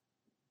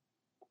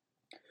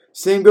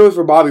 Same goes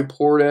for Bobby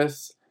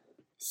Portis.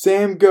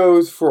 Same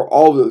goes for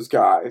all those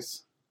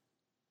guys.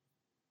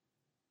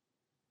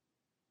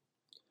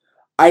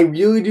 I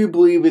really do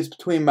believe it's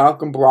between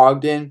Malcolm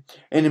Brogdon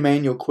and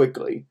Immanuel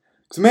Quickley.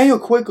 Because Immanuel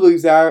Quickley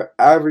is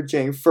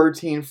averaging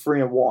 13,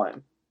 3, and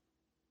 1.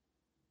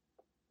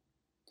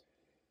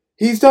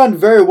 He's done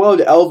very well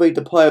to elevate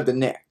the play of the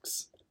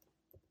Knicks.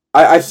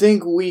 I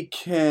think we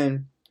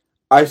can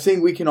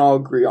all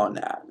agree on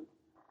that.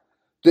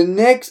 The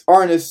Knicks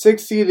are in the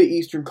 6th seed of the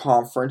Eastern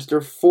Conference.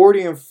 They're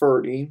 40 and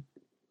 30.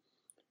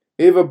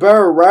 They have a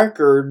better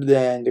record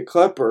than the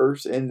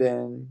Clippers, and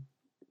then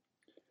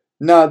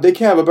no, they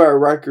can't have a better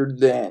record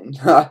than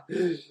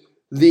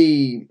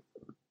the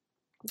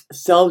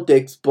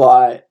Celtics,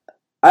 but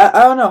I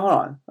don't know. Hold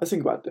on. Let's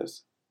think about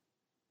this.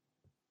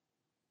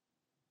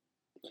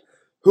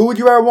 Who would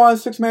you rather want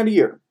as 6th Man of the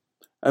Year?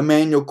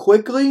 Immanuel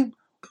Quickley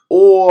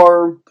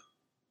or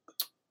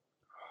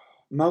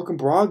Malcolm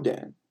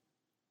Brogdon?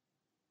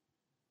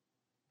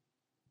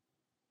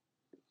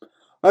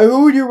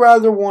 Who would you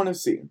rather want to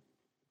see?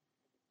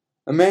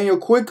 Immanuel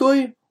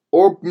Quickley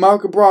or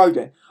Malcolm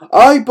Brogdon?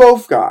 I like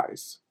both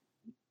guys.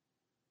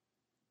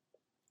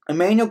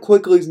 Immanuel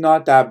Quickley's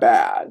not that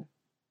bad.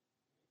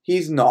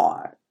 He's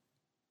not.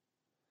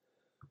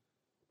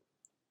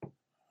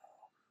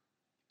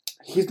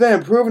 He's been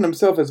improving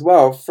himself as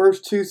well.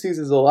 First 2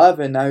 seasons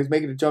 11, now he's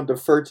making a jump to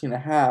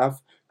 13.5,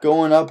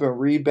 going up in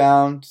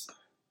rebounds,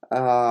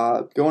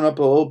 going up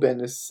a little bit in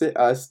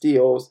the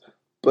steals,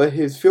 but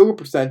his field goal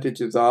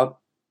percentage is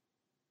up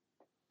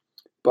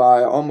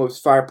by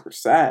almost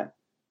 5%.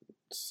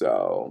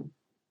 So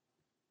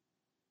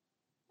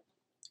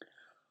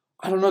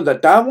I don't know,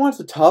 that one's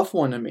a tough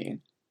one to me.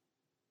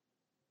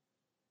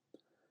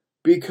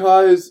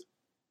 Because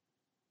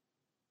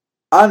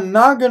I'm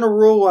not going to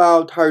rule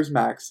out Tyrese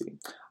Maxey.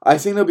 I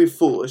think that'll be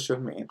foolish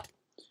of me.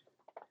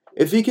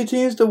 If he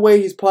continues the way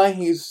he's playing,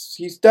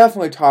 he's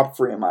definitely top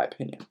 3 in my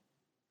opinion.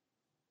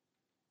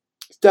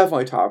 He's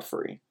definitely top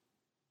 3.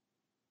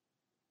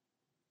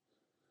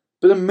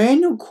 But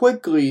Immanuel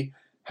Quickley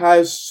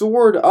has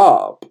soared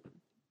up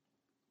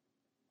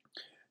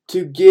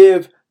to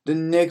give the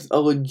Knicks a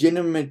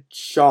legitimate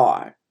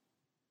shot.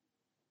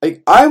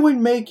 Like, I would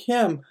make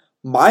him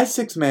my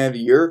 6th Man of the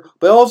Year,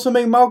 but also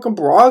make Malcolm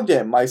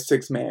Brogdon my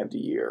 6th Man of the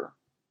Year.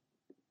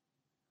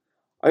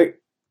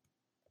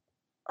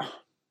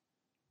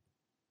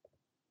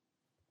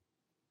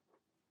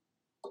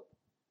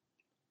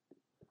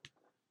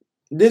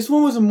 This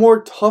one was a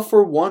more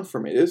tougher one for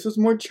me. This was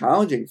more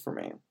challenging for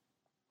me.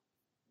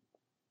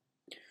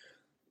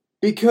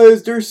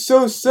 Because they're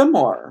so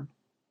similar.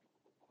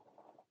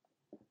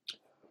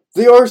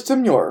 They are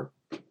similar.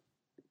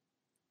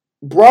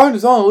 Brogdon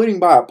is only leading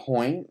by a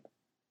point.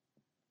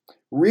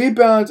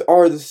 Rebounds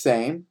are the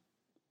same.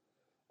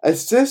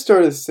 Assists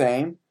are the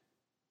same.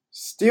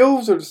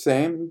 Steals are the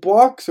same.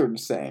 Blocks are the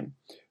same.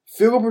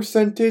 Field goal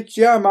percentage,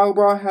 yeah, Malcolm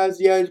Brogdon has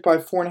the edge by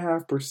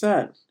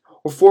 4.5%.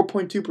 Or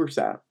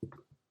 4.2%.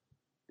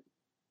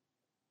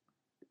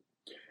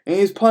 And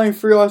he's playing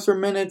 3 lesser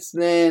minutes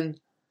than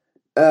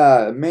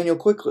Immanuel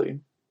Quickley.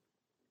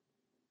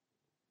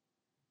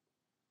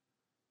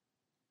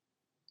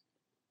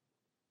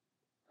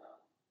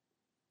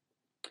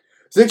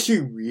 It's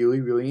actually really,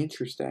 really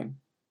interesting.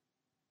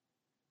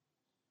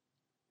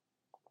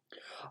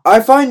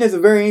 I find this a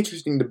very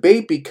interesting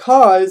debate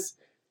because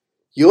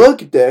you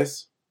look at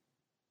this,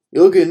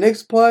 you look at the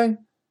Knicks play,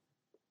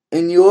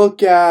 and you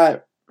look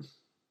at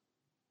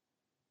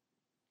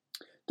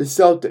the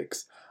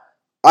Celtics.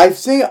 I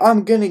think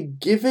I'm going to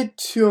give it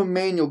to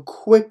Immanuel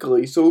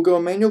Quickley. So we'll go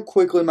Immanuel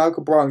Quickley,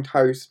 Malcolm Brogdon,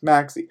 Tyrese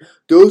Maxey.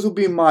 Those will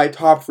be my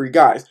top 3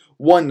 guys.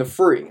 1 to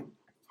 3.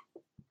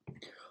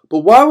 But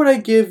why would I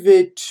give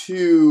it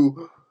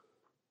to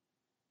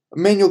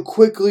Immanuel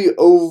Quickley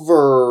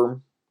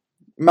over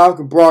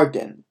Malcolm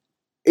Brogdon?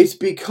 It's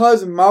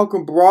because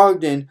Malcolm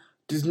Brogdon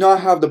does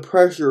not have the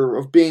pressure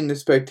of being the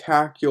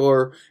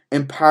spectacular,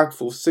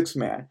 impactful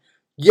six-man.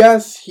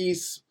 Yes,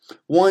 he's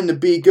wanting to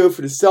be good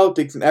for the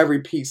Celtics and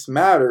every piece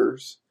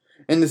matters.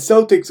 And the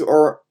Celtics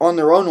are on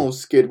their own little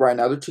skid right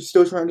now. They're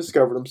still trying to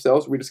rediscover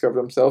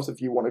themselves, if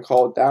you want to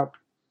call it that.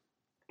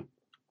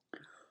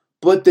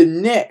 But the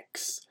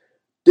Knicks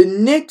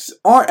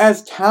aren't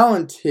as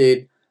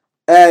talented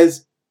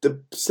as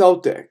the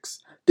Celtics.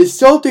 The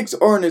Celtics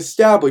are an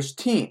established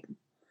team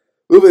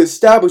with an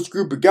established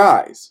group of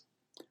guys.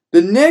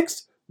 The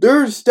Knicks,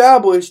 they're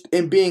established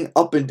in being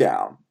up and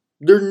down.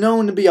 They're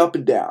known to be up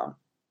and down.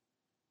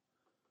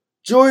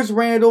 Julius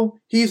Randle,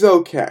 he's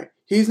okay.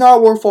 He's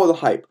not worth all the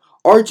hype.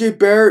 RJ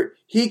Barrett,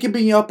 he can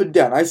be up and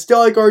down. I still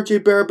like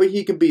RJ Barrett, but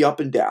he can be up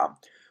and down.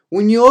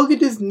 When you look at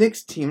this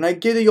Knicks team, and I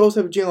get it, you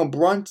also have Jalen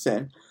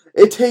Brunson,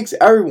 it takes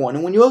everyone.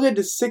 And when you look at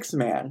the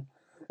six-man,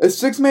 a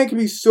six-man can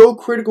be so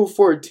critical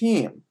for a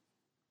team.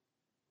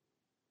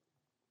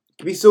 It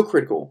can be so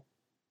critical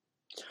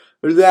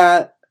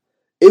that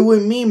it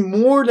would mean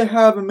more to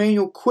have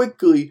Emmanuel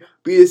Quickley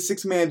be the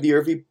six-man of the year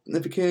if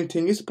he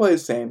continues to play the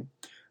same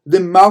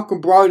than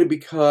Malcolm Brogdon,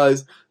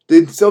 because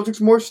the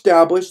Celtics are more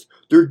established,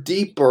 they're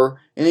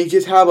deeper, and they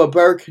just have a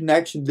better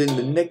connection than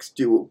the Knicks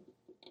do.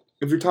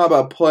 If you're talking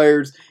about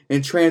players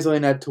and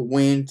translating that to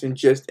wins and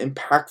just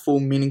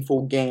impactful,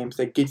 meaningful games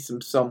that gets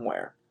them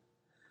somewhere.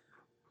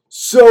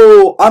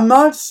 So, I'm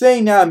not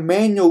saying that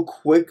Emmanuel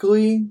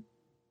Quickley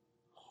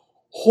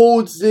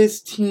holds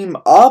this team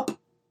up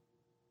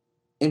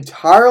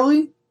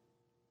entirely.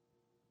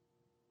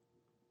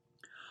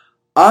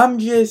 I'm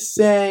just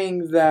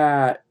saying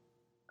that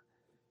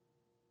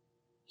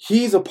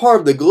he's a part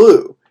of the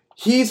glue.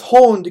 He's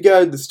holding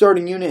together the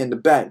starting unit and the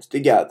bench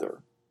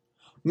together.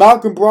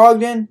 Malcolm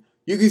Brogdon,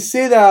 you can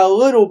say that a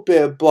little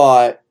bit,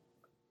 but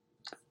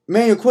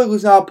Emmanuel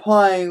Quickley's not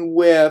playing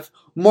with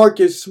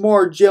Marcus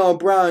Smart, Jaylen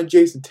Brown, and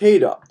Jason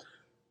Tatum.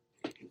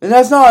 And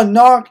that's not a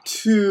knock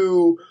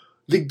to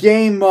the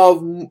game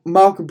of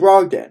Malcolm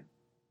Brogdon.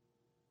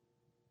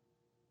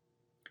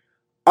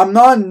 I'm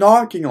not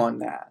knocking on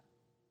that.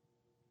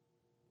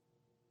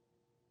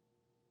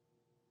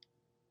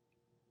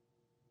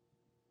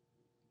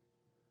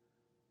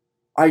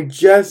 I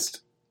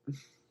just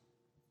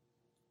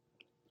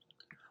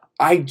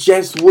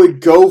would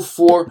go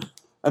for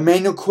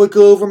Emmanuel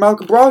Quickley over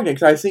Malcolm Brogdon,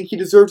 because I think he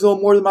deserves a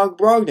little more than Malcolm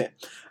Brogdon.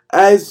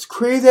 As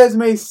crazy as it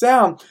may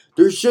sound,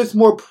 there's just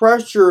more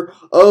pressure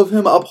of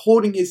him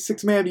upholding his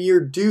six-man of the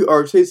year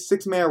or his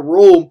six-man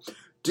role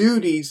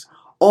duties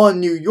on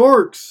New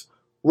York's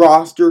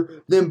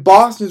roster than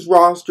Boston's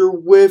roster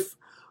with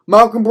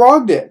Malcolm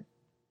Brogdon.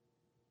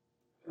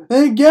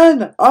 And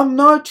again, I'm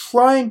not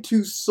trying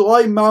to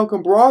slight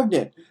Malcolm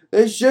Brogdon.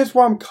 That's just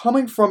where I'm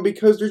coming from,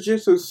 because they're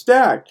just so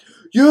stacked.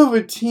 You have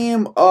a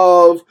team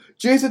of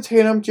Jason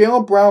Tatum,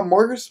 Jaylen Brown,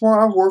 Marcus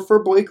Smart, Al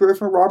Horford, Blake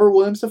Griffin, Robert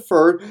Williams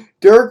III,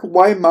 Derek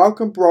White,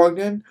 Malcolm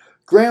Brogdon,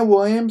 Grant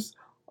Williams,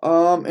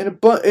 and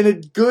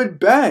a good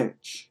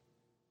bench.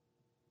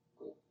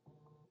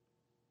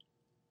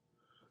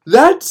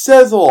 That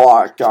says a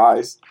lot,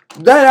 guys.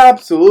 That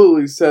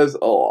absolutely says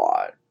a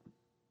lot.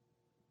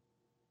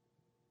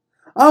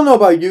 I don't know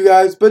about you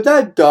guys, but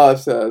that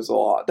does say a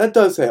lot. That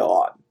does say a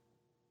lot.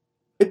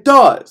 It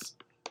does.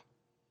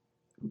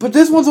 But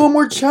this one's a little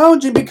more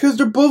challenging because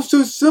they're both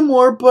so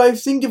similar, but I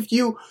think if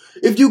you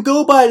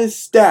go by the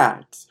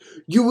stats,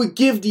 you would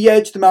give the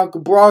edge to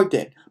Malcolm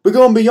Brogdon. But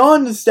going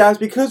beyond the stats,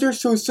 because they're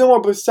so similar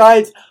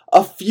besides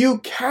a few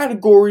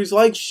categories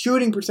like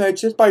shooting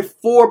percentage just by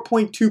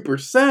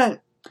 4.2%,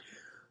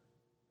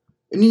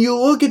 and you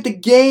look at the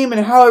game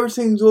and how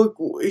everything's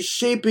is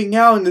shaping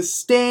out in the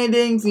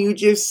standings, and you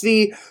just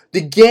see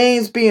the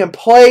games being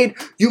played,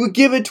 you would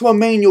give it to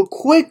Emmanuel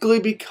Quickley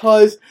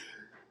because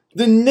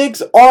the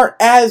Knicks aren't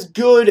as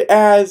good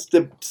as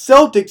the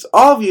Celtics,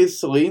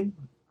 obviously.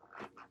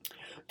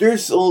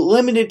 There's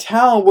limited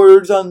talent where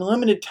there's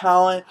unlimited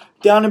talent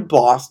down in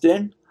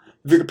Boston,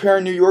 if you're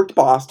comparing New York to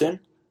Boston.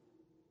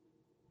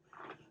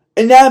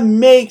 And that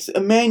makes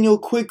Emmanuel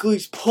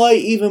Quickley's play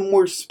even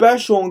more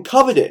special and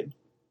coveted.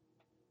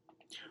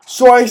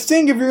 So I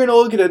think if you're going to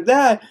look at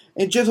that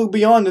and just look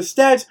beyond the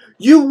stats,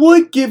 you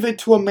would give it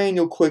to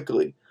Emmanuel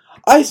Quickley.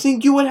 I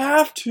think you would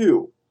have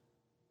to.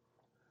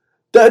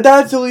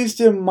 That's at least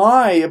in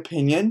my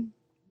opinion.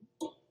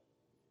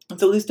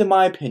 That's at least in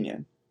my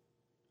opinion.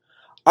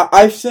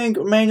 I think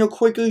Emmanuel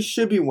Quickley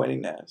should be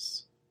winning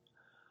this.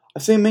 I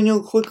think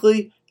Emmanuel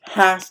Quickley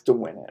has to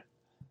win it.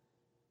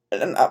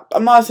 And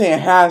I'm not saying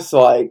it has to,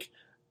 like,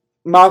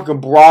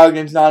 Malcolm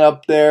Brogdon's not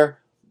up there.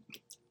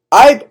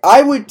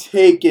 I would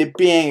take it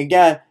being,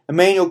 again,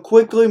 Emmanuel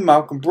Quickley,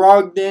 Malcolm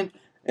Brogdon,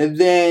 and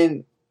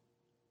then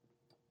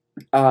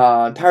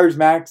Tyrese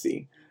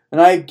Maxey.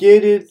 And I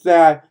get it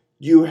that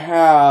you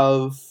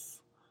have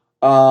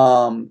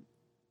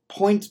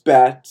points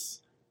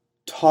bets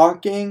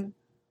talking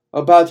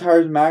about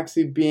Tyrese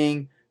Maxey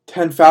being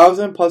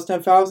 10,000 plus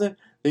 10,000,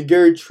 then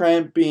Gary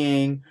Trent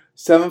being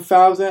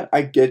 7,000.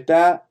 I get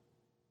that.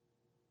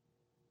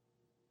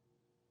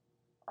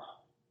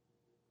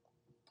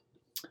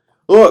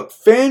 Look,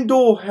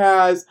 FanDuel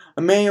has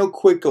Emmanuel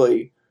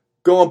Quickly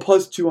going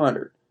plus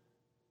 200.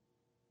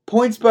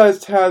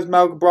 PointsBest has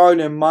Malcolm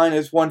Brogdon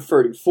minus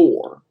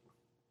 134.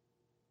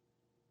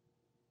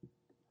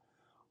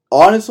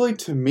 Honestly,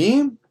 to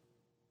me,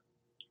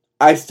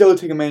 I still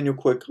take Emmanuel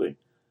Quickly.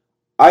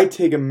 I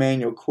take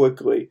Emmanuel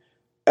Quickly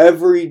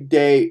every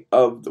day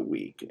of the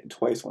week, and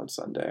twice on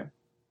Sunday.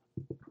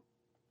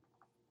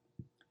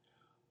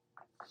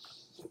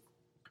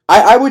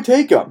 I would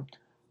take him.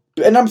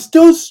 And I'm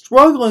still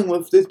struggling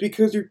with this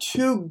because they're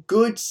two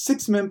good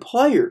six-man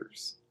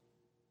players.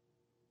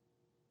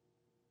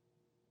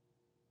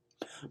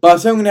 But I'm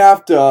still going to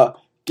have to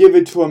give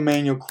it to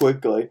Emmanuel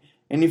Quickly.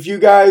 And if you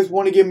guys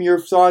want to give me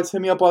your thoughts,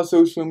 hit me up on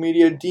social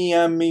media,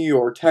 DM me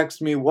or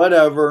text me,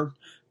 whatever.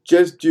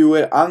 Just do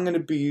it. I'm going to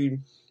be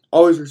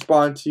always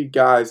responding to you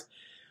guys.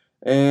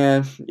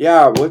 And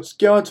yeah, let's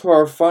get on to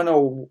our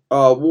final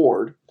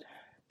award.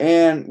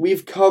 And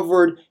we've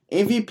covered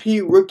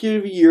MVP Rookie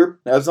of the Year.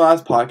 That was the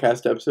last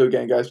podcast episode.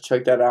 Again, guys,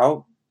 check that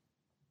out.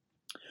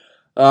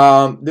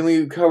 Then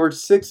we covered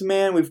Sixth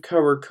Man. We've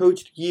covered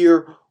Coach of the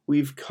Year.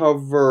 We've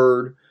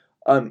covered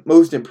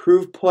Most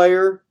Improved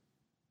Player.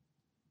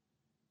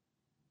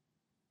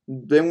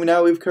 Then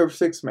now we've covered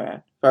Sixth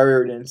Man. If I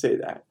already didn't say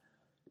that.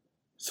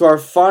 So our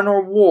final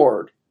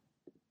award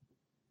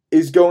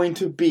is going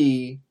to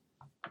be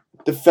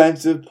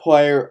Defensive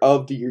Player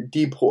of the Year,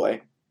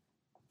 DPOY.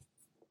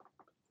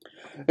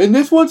 And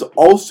this one's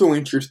also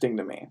interesting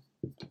to me.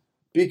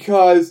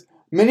 Because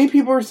many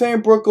people are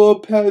saying Brook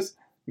Lopez.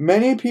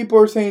 Many people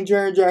are saying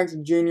Jaren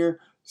Jackson Jr.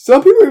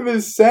 Some people are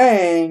even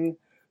saying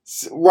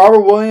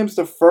Robert Williams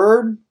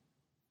III.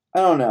 I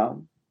don't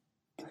know.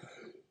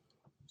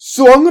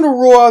 So I'm going to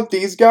rule out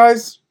these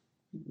guys.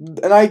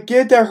 And I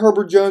get that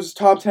Herbert Jones is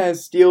top 10 in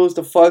steals,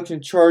 deflections,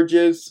 and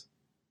charges.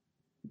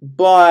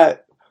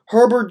 But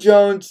Herbert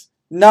Jones,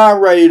 not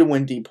ready to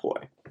win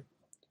DPOY.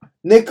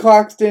 Nick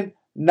Claxton,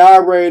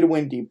 not ready to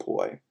win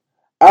DPOY.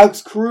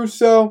 Alex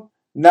Caruso,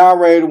 not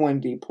ready to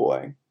win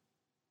DPOY.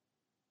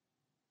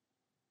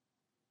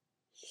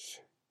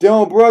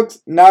 Dylan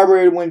Brooks, not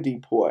ready to win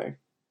DPOY.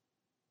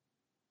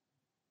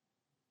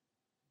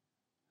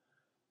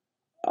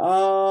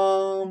 OJ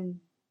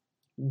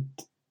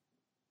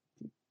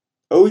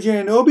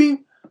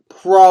Anunoby,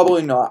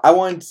 probably not. I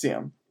wanted to see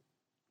him.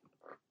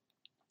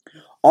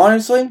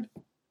 Honestly,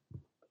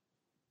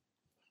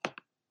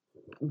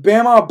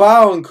 Bam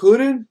Adebayo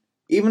included,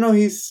 even though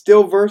he's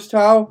still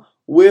versatile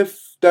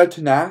with that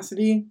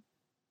tenacity.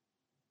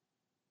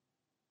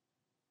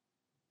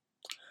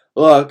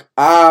 Look,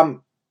 they're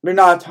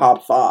not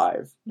top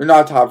 5. They're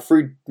not top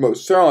 3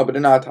 most certainly, but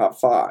they're not top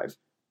 5.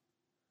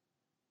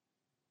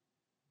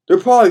 They're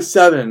probably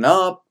 7 and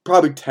up,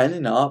 probably 10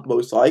 and up,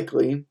 most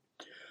likely.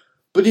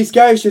 But these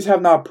guys just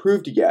have not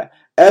proved it yet.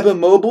 Evan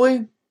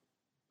Mobley,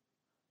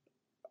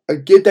 I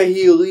get that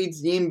he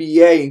leads the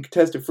NBA in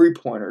contested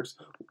three-pointers.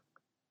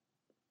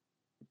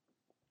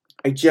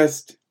 I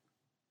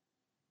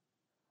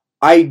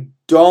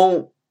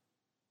don't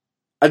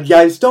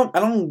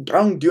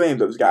do any of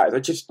those guys.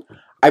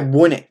 I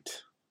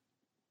wouldn't.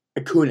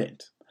 I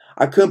couldn't.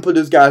 I couldn't put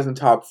those guys in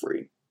top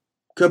 3.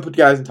 Couldn't put the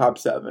guys in top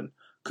 7.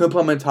 Couldn't put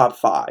them in top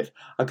 5.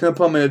 I couldn't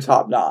put them in the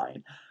top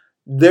 9.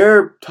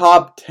 They're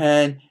top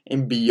 10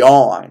 and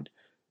beyond.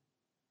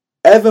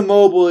 Evan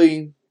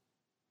Mobley,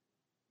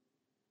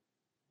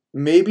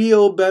 maybe a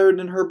little better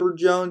than Herbert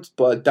Jones,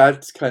 but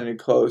that's kind of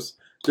close.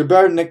 They're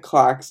better than Nick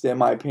Claxton, in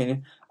my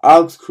opinion.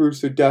 Alex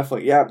Caruso,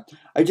 definitely. Yeah,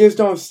 I just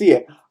don't see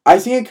it. I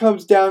think it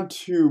comes down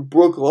to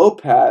Brook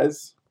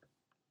Lopez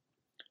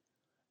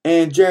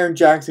and Jaren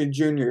Jackson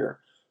Jr.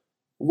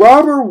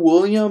 Robert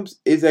Williams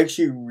is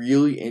actually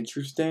really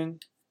interesting.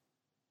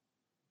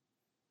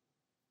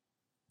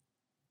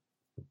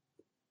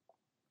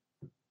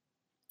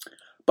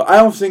 But I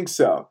don't think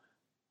so.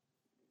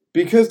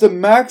 Because the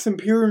max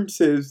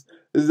appearances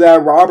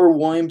that Robert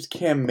Williams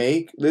can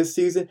make this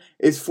season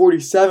is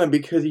 47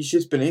 because he's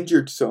just been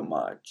injured so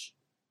much.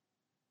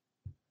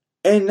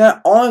 And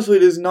that honestly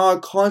does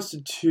not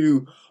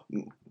constitute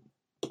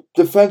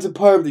Defensive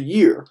Player of the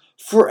Year.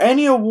 For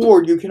any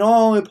award, you can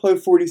only play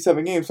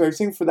 47 games. So I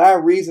think for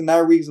that reason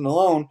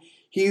alone,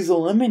 he's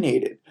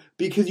eliminated.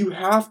 Because you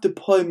have to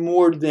play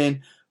more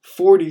than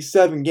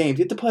 47 games.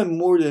 You have to play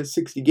more than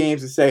 60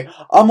 games to say,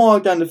 I'm all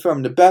down to defend.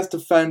 I'm the best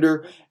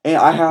defender, and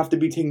I have to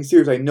be taken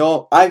serious. I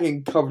know I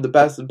can cover the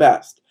best of the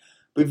best.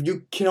 But if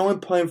you can only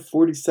play in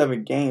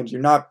 47 games, you're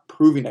not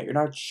proving that. You're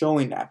not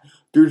showing that.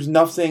 There's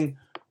nothing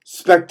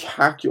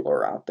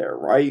spectacular out there,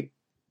 right?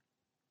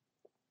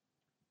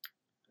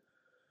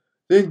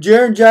 Then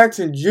Jaren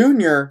Jackson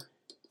Jr.,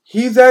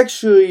 he's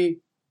actually,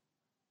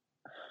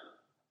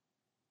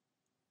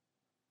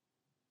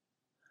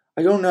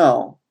 I don't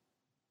know.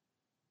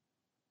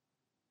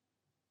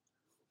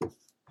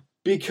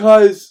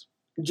 Because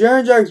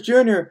Jaren Jackson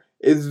Jr.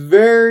 is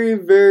very,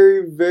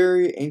 very,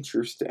 very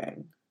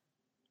interesting.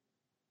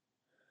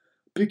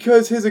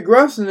 Because his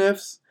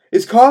aggressiveness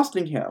is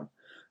costing him.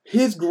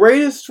 His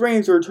greatest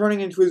strengths are turning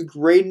into his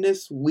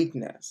greatest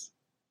weakness.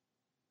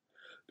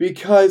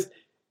 Because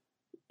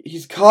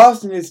He's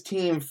costing his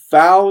team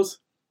fouls.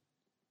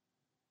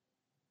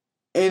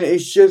 And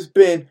it's just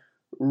been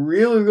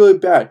really, really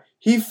bad.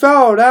 He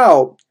fouled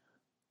out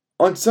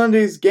on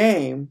Sunday's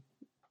game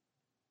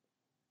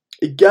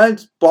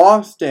against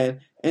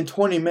Boston in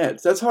 20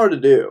 minutes. That's hard to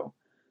do.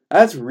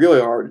 That's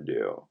really hard to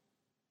do.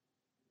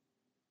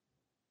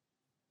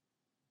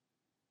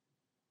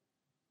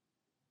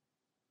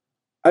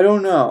 I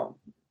don't know.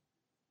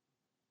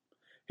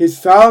 His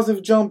fouls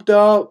have jumped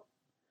up.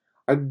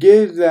 I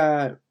get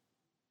that.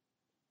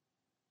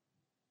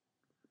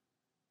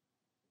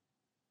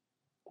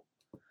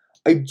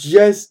 I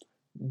just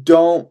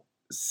don't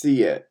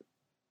see it.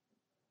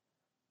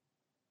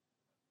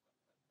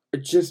 I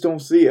just don't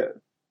see it.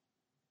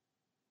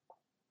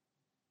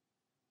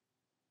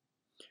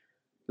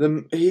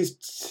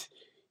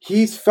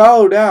 He's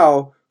fouled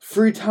out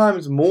 3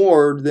 times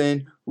more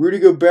than Rudy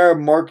Gobert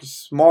and Marcus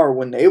Smart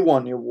when they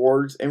won the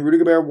awards, and Rudy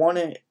Gobert won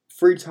it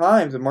 3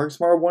 times and Marcus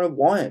Smart won it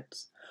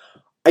once.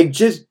 I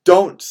just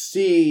don't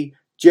see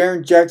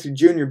Jaren Jackson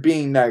Jr.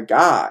 being that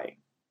guy.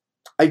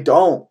 I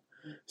don't.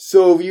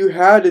 So if you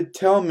had to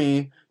tell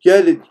me,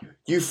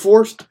 you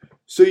forced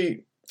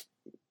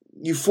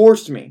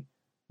me.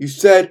 You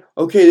said,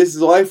 okay, this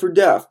is life or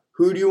death.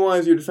 Who do you want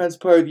as your defensive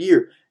player of the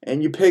year?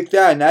 And you pick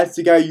that, and that's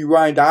the guy you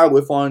ride and die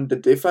with on the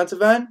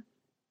defensive end.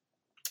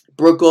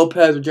 Brook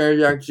Lopez or Jaren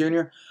Jackson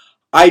Jr.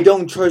 I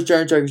don't trust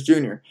Jaren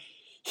Jackson Jr.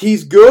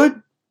 He's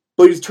good,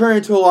 but he's turning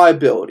into a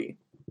liability.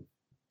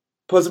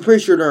 Plus, I'm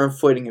pretty sure they're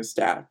inflating his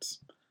stats.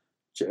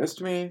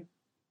 Just me.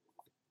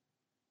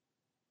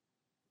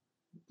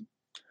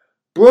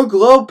 Brook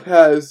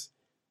Lopez,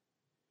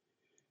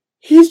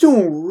 he's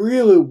doing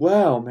really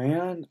well,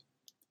 man.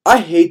 I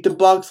hate the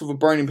Bucks with a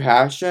burning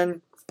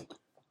passion.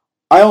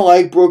 I don't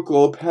like Brook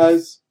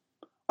Lopez.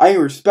 I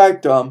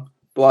respect him,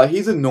 but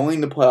he's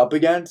annoying to play up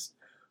against.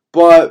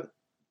 But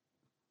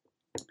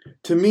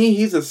to me,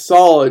 he's a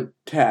solid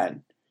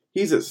 10.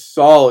 He's a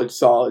solid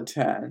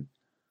 10.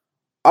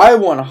 I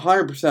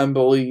 100%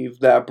 believe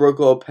that Brook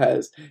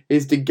Lopez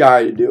is the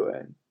guy to do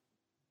it.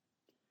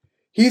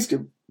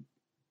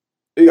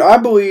 I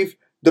believe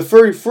the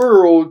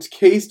 34-year-old's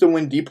case to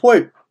win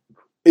DPOY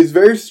is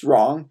very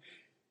strong.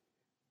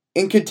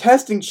 In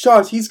contesting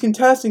shots, he's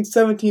contesting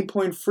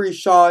 17.3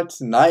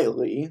 shots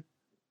nightly,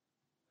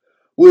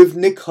 with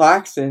Nick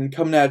Claxton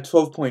coming at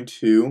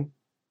 12.2.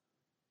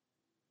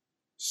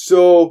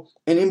 So,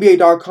 and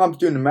NBA.com's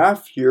doing the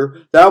math here.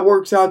 That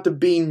works out to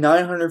be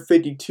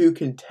 952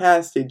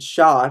 contested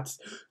shots,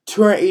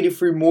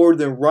 283 more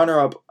than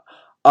runner-up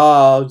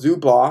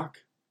Zubac.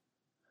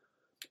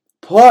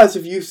 Plus,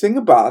 if you think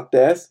about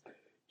this,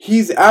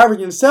 he's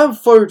averaging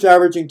 7-footers,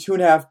 averaging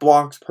 2.5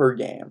 blocks per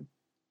game.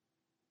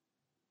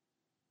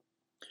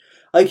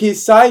 Like,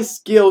 his size,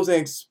 skills, and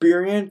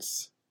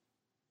experience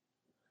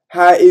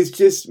is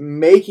just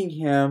making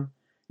him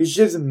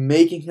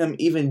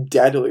even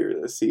deadlier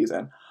this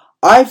season.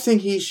 I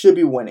think he should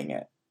be winning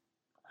it.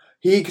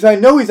 Because I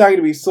know he's not going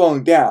to be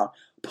slowing down.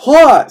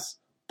 Plus,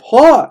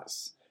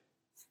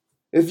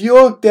 if you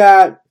looked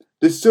at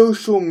the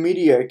social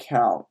media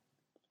account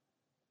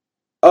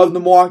of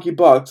the Milwaukee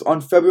Bucks on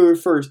February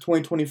 1st,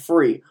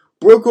 2023,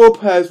 Brook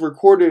Lopez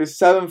recorded a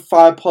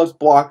 7-5+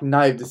 block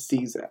night of the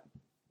season.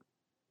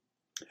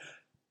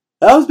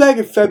 That was back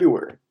in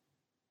February.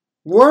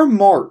 We're in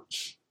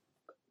March.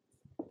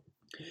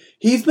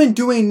 He's been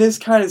doing this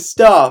kind of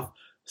stuff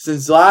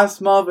since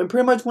last month and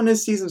pretty much when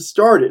this season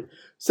started.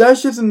 So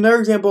that's just another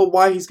example of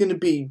why he's going to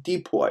be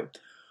DPOY.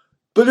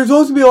 But there's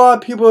also been a lot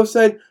of people who have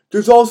said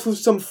there's also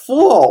some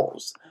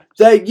flaws.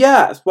 That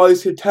yes, while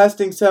he's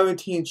contesting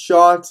 17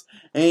 shots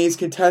and he's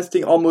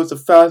contesting almost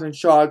 1,000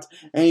 shots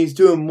and he's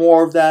doing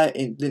more of that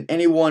than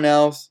anyone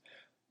else,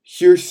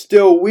 there's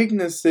still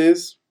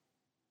weaknesses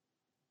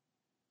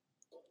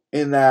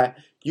in that.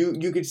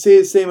 You could say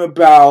the same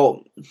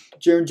about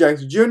Jaren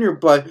Jackson Jr.,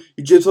 but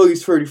you just look,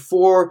 he's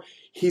 34.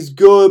 He's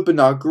good, but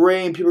not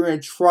great. And people are going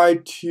to try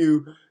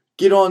to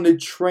get on the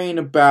train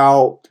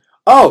about,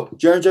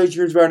 Jaren Jackson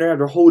Jr. is better than have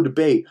the whole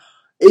debate.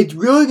 It's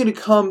really going to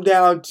come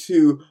down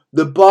to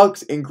the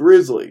Bucks and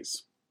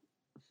Grizzlies.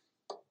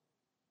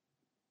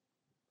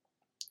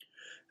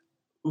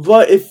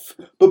 But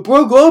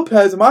Brook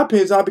Lopez, in my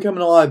opinion, is not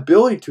becoming a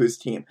liability to his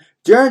team.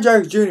 Jaren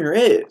Jackson Jr.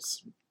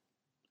 is.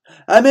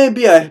 That may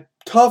be a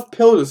tough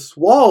pill to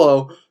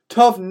swallow,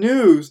 tough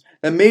news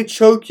that may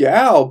choke you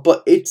out,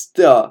 but it's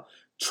the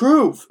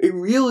truth. It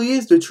really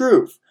is the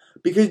truth.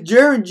 Because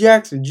Jaren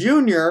Jackson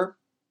Jr.,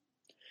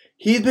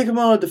 he's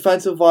becoming a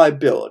defensive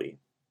liability.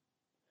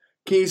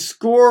 Can he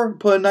score,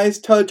 put a nice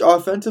touch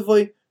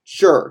offensively?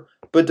 Sure.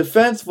 But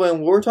defensively,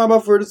 when we're talking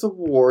about for this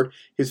award,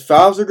 his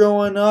fouls are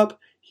going up,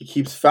 he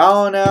keeps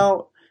fouling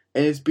out,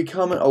 and it's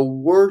becoming a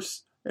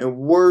worse and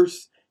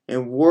worse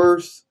and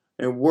worse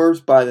and worse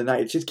by the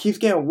night. It just keeps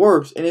getting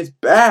worse, and it's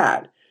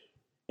bad.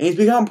 And he's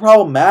become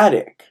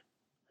problematic.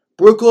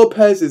 Brook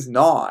Lopez is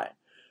not.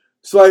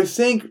 So I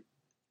think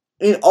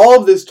in all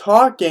of this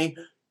talking,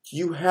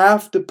 you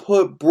have to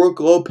put Brook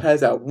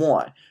Lopez at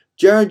 1.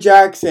 Jaren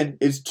Jackson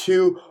is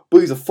 2, but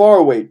he's a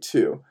faraway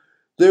 2.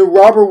 then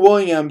Robert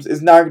Williams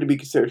is not going to be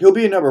considered. He'll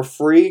be a number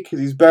 3 because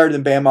he's better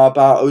than Bam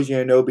Adebayo, OG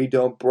Anunoby,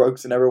 Dylan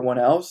Brooks, and everyone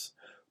else,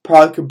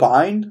 probably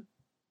combined.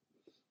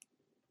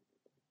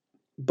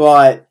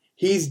 But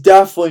he's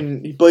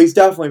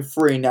definitely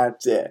free, and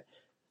that's it.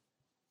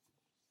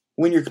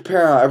 When you're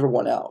comparing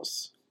everyone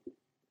else,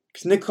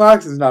 because Nick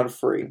Claxton's not a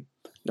free,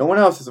 no one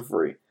else is a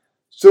free.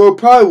 So it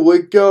probably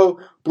would go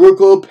Brook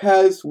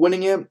Lopez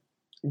winning it,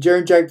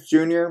 Jaren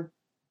Jackson Jr.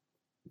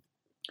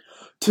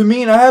 To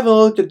me, and I haven't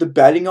looked at the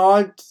betting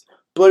odds,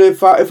 but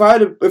if I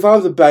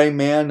was a betting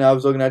man and I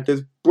was looking at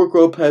this, Brook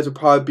Lopez would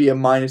probably be a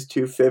minus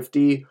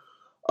 250.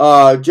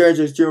 Jaren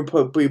Jackson Jr.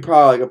 would be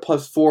probably like a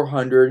plus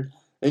 400.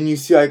 And you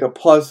see like a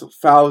plus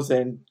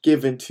 1,000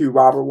 given to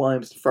Robert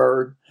Williams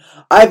III.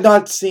 I have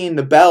not seen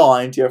the bet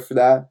lines yet for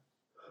that.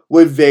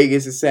 What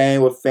Vegas is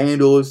saying, what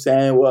FanDuel is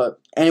saying, what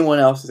anyone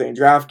else is saying,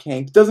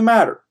 DraftKings, doesn't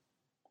matter.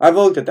 I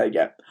haven't looked at that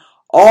yet.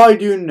 All I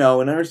do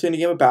know and understand the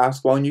game of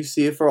basketball, and you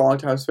see it for a long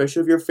time,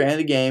 especially if you're a fan of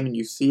the game and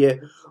you see it,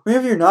 or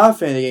if you're not a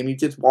fan of the game, you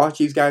just watch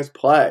these guys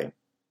play.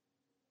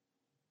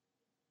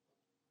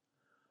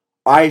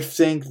 I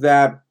think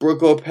that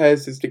Brook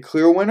Lopez is the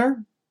clear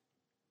winner.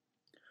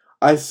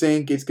 I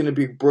think it's going to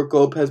be Brook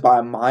Lopez by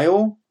a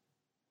mile.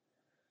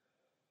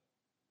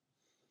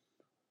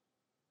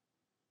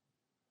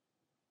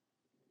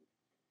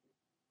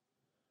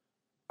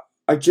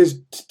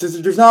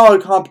 There's not a lot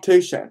of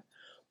competition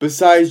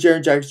besides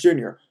Jaren Jackson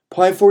Jr.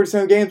 Playing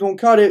 47 games won't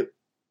cut it.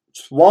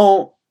 Just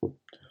won't.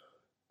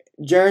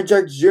 Jaren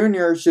Jackson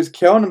Jr. is just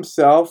killing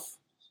himself.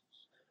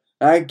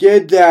 And I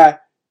get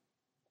that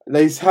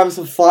he's having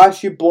some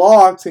flashy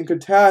blocks and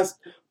contests,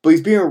 but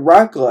he's being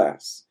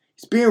reckless.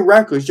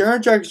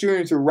 Jaren Jackson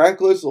Jr. is a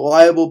reckless,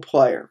 liable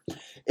player.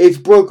 It's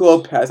Brook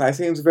Lopez. I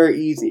think it's very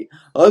easy.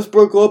 Unless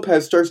Brook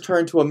Lopez starts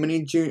turning to a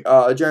mini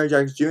Jaren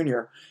Jackson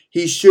Jr.,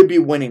 he should be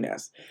winning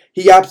this.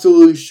 He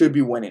absolutely should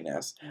be winning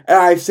this. And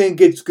I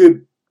think it's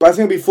good, but I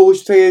think it'd be foolish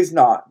to say it's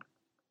not.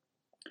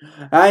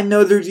 I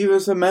know there's even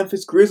some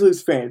Memphis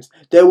Grizzlies fans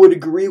that would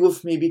agree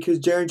with me because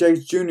Jaren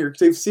Jackson Jr., because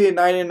they've seen it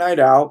night in, night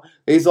out,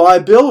 is a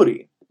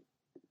liability.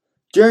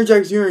 Jaren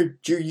Jackson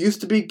Jr.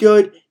 used to be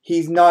good.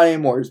 He's not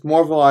anymore. He's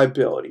more of a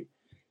liability.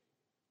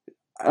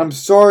 I'm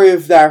sorry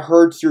if that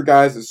hurts your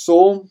guys'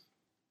 soul.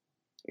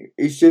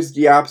 It's just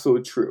the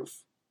absolute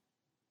truth.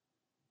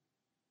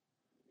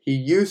 He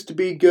used to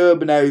be good,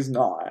 but now he's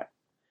not.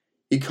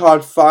 He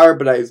caught fire,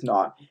 but now he's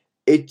not.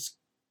 It's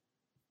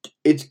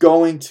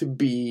going to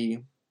be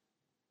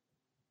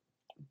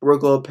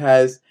Brook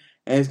Lopez,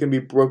 and it's going to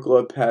be Brook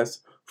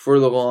Lopez for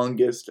the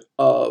longest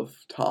of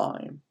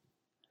time.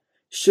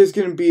 It's just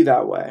going to be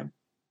that way.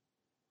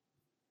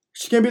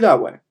 It's going to be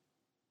that way.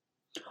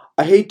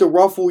 I hate to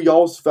ruffle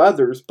y'all's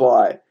feathers,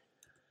 but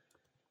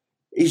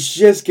it's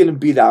just going to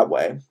be that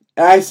way.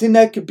 And I think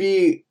that could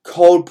be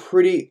called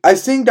I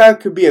think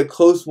that could be a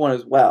close one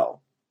as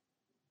well.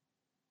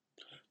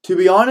 To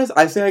be honest,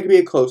 I think that could be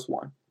a close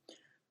one.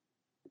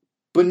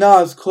 But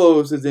not as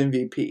close as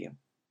MVP.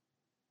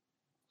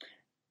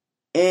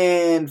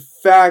 In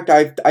fact,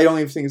 I don't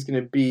even think it's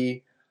going to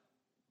be.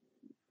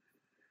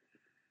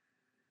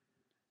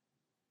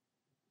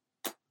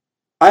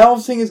 I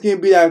don't think it's going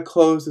to be that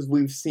close as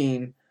we've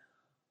seen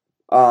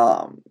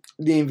the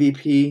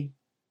MVP.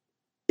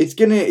 It's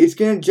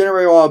gonna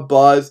generate a lot of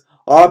buzz.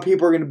 A lot of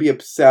people are gonna be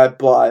upset,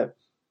 but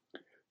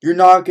you're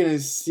not gonna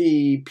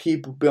see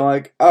people be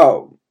like,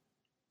 "Oh,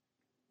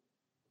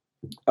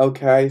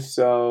 okay,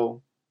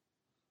 so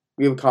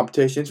we have a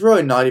competition." It's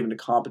really not even a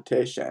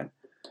competition.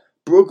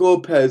 Brook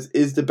Lopez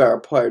is the better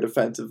player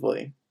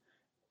defensively,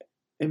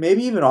 and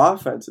maybe even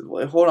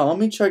offensively. Hold on, let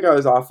me check out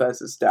his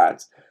offensive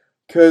stats,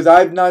 because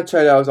I've not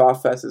checked out his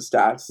offensive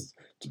stats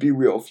to be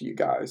real for you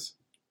guys.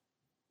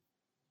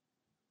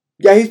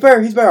 Yeah, he's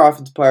better. He's a better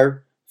offensive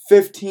player.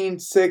 15,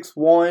 6,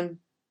 1,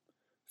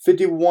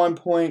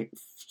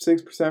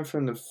 51.6%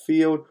 from the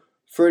field,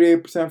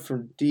 38%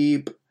 from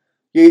deep.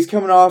 Yeah, he's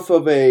coming off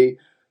of a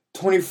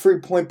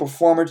 23-point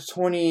performance,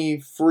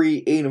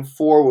 23, 8, and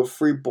 4 with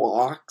 3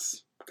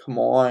 blocks. Come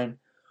on.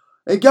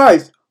 And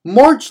guys,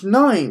 March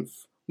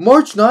 9th,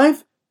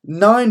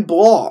 9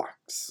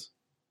 blocks.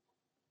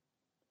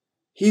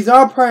 He's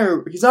not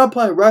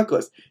playing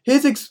reckless.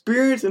 His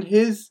experience and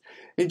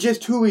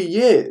just who he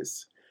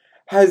is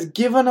has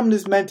given him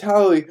this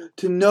mentality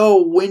to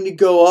know when to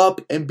go up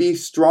and be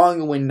strong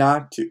and when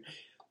not to.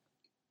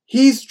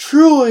 He's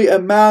truly a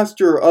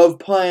master of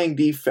playing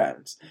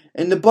defense,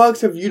 and the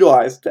Bucks have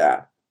utilized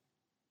that.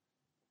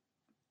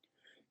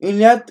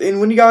 And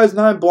when he got his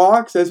 9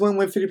 blocks, that's when he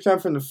went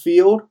 50% from the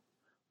field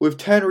with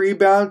 10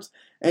 rebounds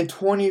and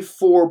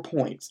 24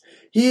 points.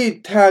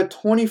 He had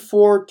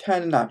 24,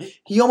 10, and 9.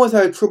 He almost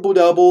had a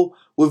triple-double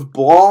with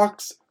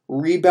blocks,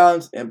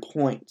 rebounds, and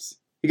points.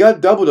 He got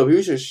a double-double. He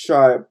was just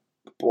shy of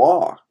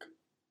block.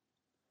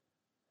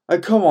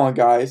 Like, come on,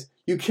 guys.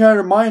 You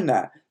can't mind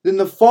that. Then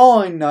the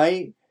following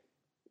night,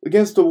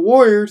 against the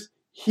Warriors,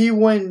 he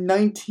went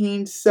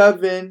 19,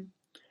 7,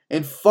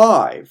 and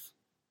 5.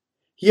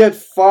 He had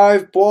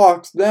 5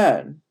 blocks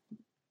then.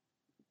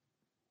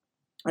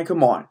 Like,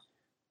 come on.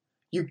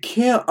 You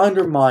can't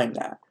undermine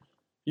that.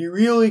 You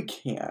really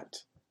can't.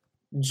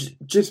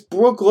 Just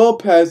Brook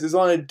Lopez is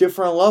on a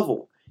different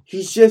level.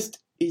 He's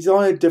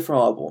on a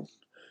different level.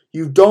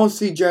 You don't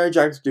see Jaren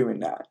Jackson doing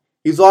that.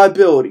 He's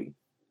liability.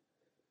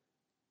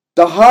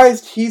 The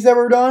highest he's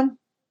ever done,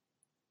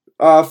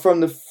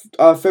 from the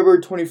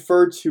February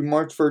 23rd to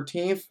March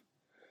 13th,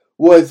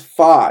 was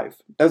 5.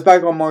 That's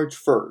back on March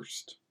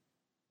 1st.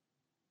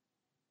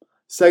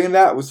 Second to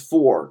that was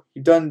 4.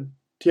 He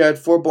had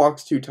 4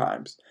 blocks 2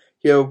 times.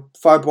 He had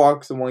 5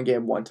 blocks in one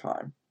game 1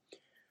 time.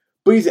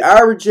 But he's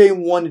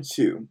averaging 1 to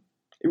 2.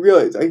 It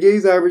really is. I guess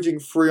he's averaging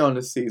 3 on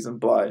the season,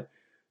 but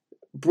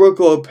Brook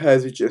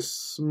Lopez is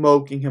just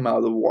smoking him out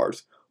of the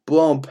waters,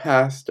 blowing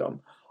past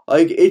him.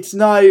 Like, it's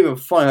not even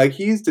funny. Like,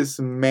 he's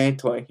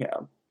dismantling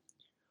him.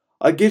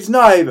 Like, it's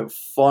not even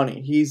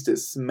funny. He's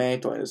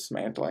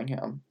dismantling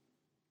him.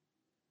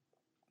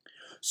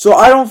 So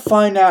I don't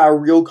find that a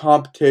real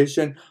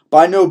competition, but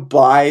I know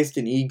bias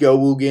and ego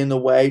will get in the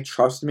way.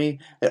 Trust me,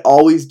 it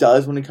always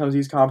does when it comes to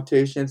these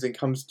competitions and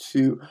comes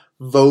to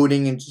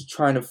voting and just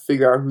trying to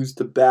figure out who's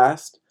the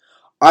best.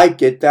 I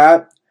get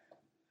that,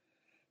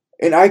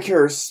 and I can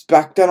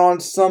respect that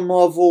on some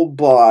level,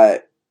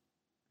 but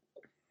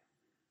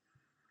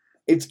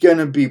it's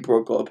gonna be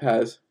Brook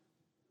Lopez.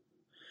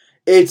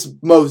 It's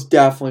most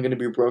definitely gonna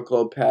be Brook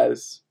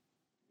Lopez.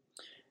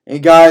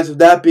 And guys, with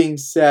that being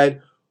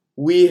said,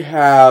 we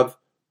have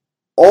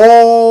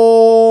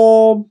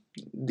all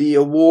the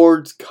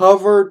awards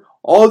covered.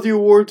 All the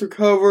awards are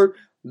covered.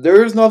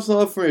 There's nothing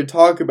left for me to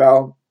talk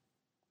about.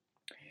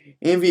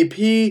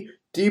 MVP,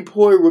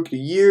 DPOY, Rookie of the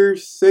Year,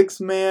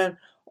 6-man,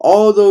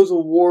 all of those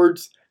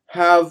awards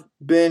have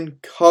been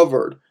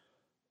covered.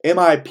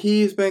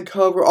 MIP has been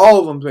covered. All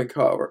of them have been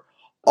covered.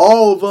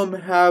 All of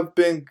them have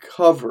been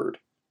covered.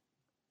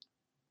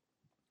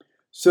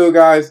 So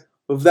guys,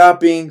 with that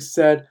being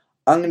said,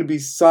 I'm going to be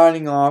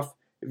signing off.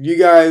 If you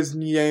guys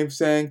need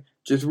anything,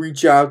 just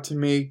reach out to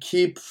me.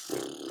 Keep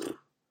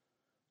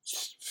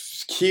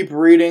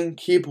reading,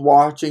 keep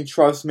watching.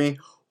 Trust me,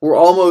 we're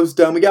almost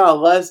done. We got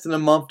less than a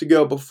month to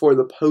go before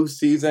the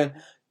postseason.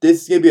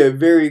 This is going to be a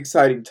very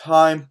exciting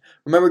time.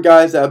 Remember,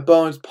 guys, that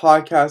bonus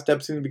podcast episode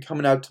is going to be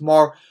coming out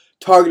tomorrow,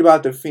 talking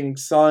about the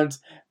Phoenix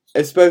Suns,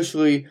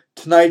 especially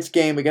tonight's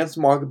game against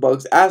the Milwaukee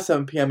Bucks at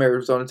 7 p.m.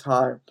 Arizona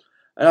time.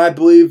 And I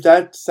believe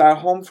that's at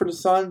home for the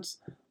Suns.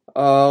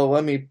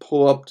 Let me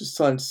pull up the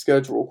Suns'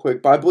 schedule real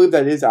quick, but I believe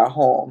that is at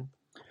home.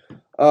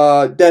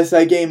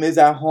 That game is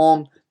at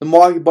home. The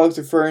Milwaukee Bucks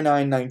are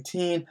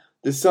 39-19.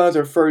 The Suns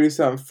are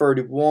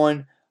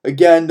 37-31.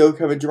 Again, no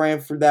Kevin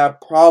Durant for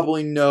that.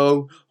 Probably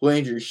no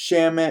Landry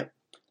Shamet.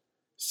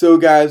 So,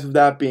 guys, with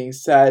that being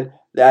said,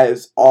 that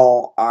is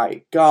all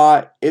I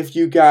got. If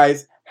you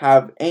guys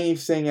have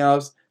anything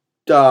else,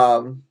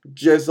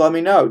 just let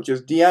me know.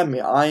 Just DM me.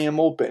 I am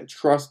open.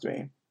 Trust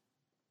me.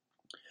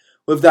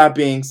 With that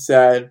being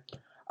said,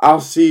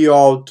 I'll see you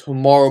all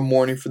tomorrow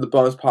morning for the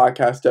bonus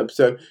podcast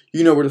episode.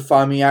 You know where to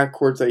find me at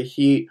Courtside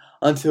Heat.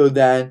 Until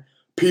then,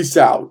 peace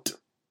out.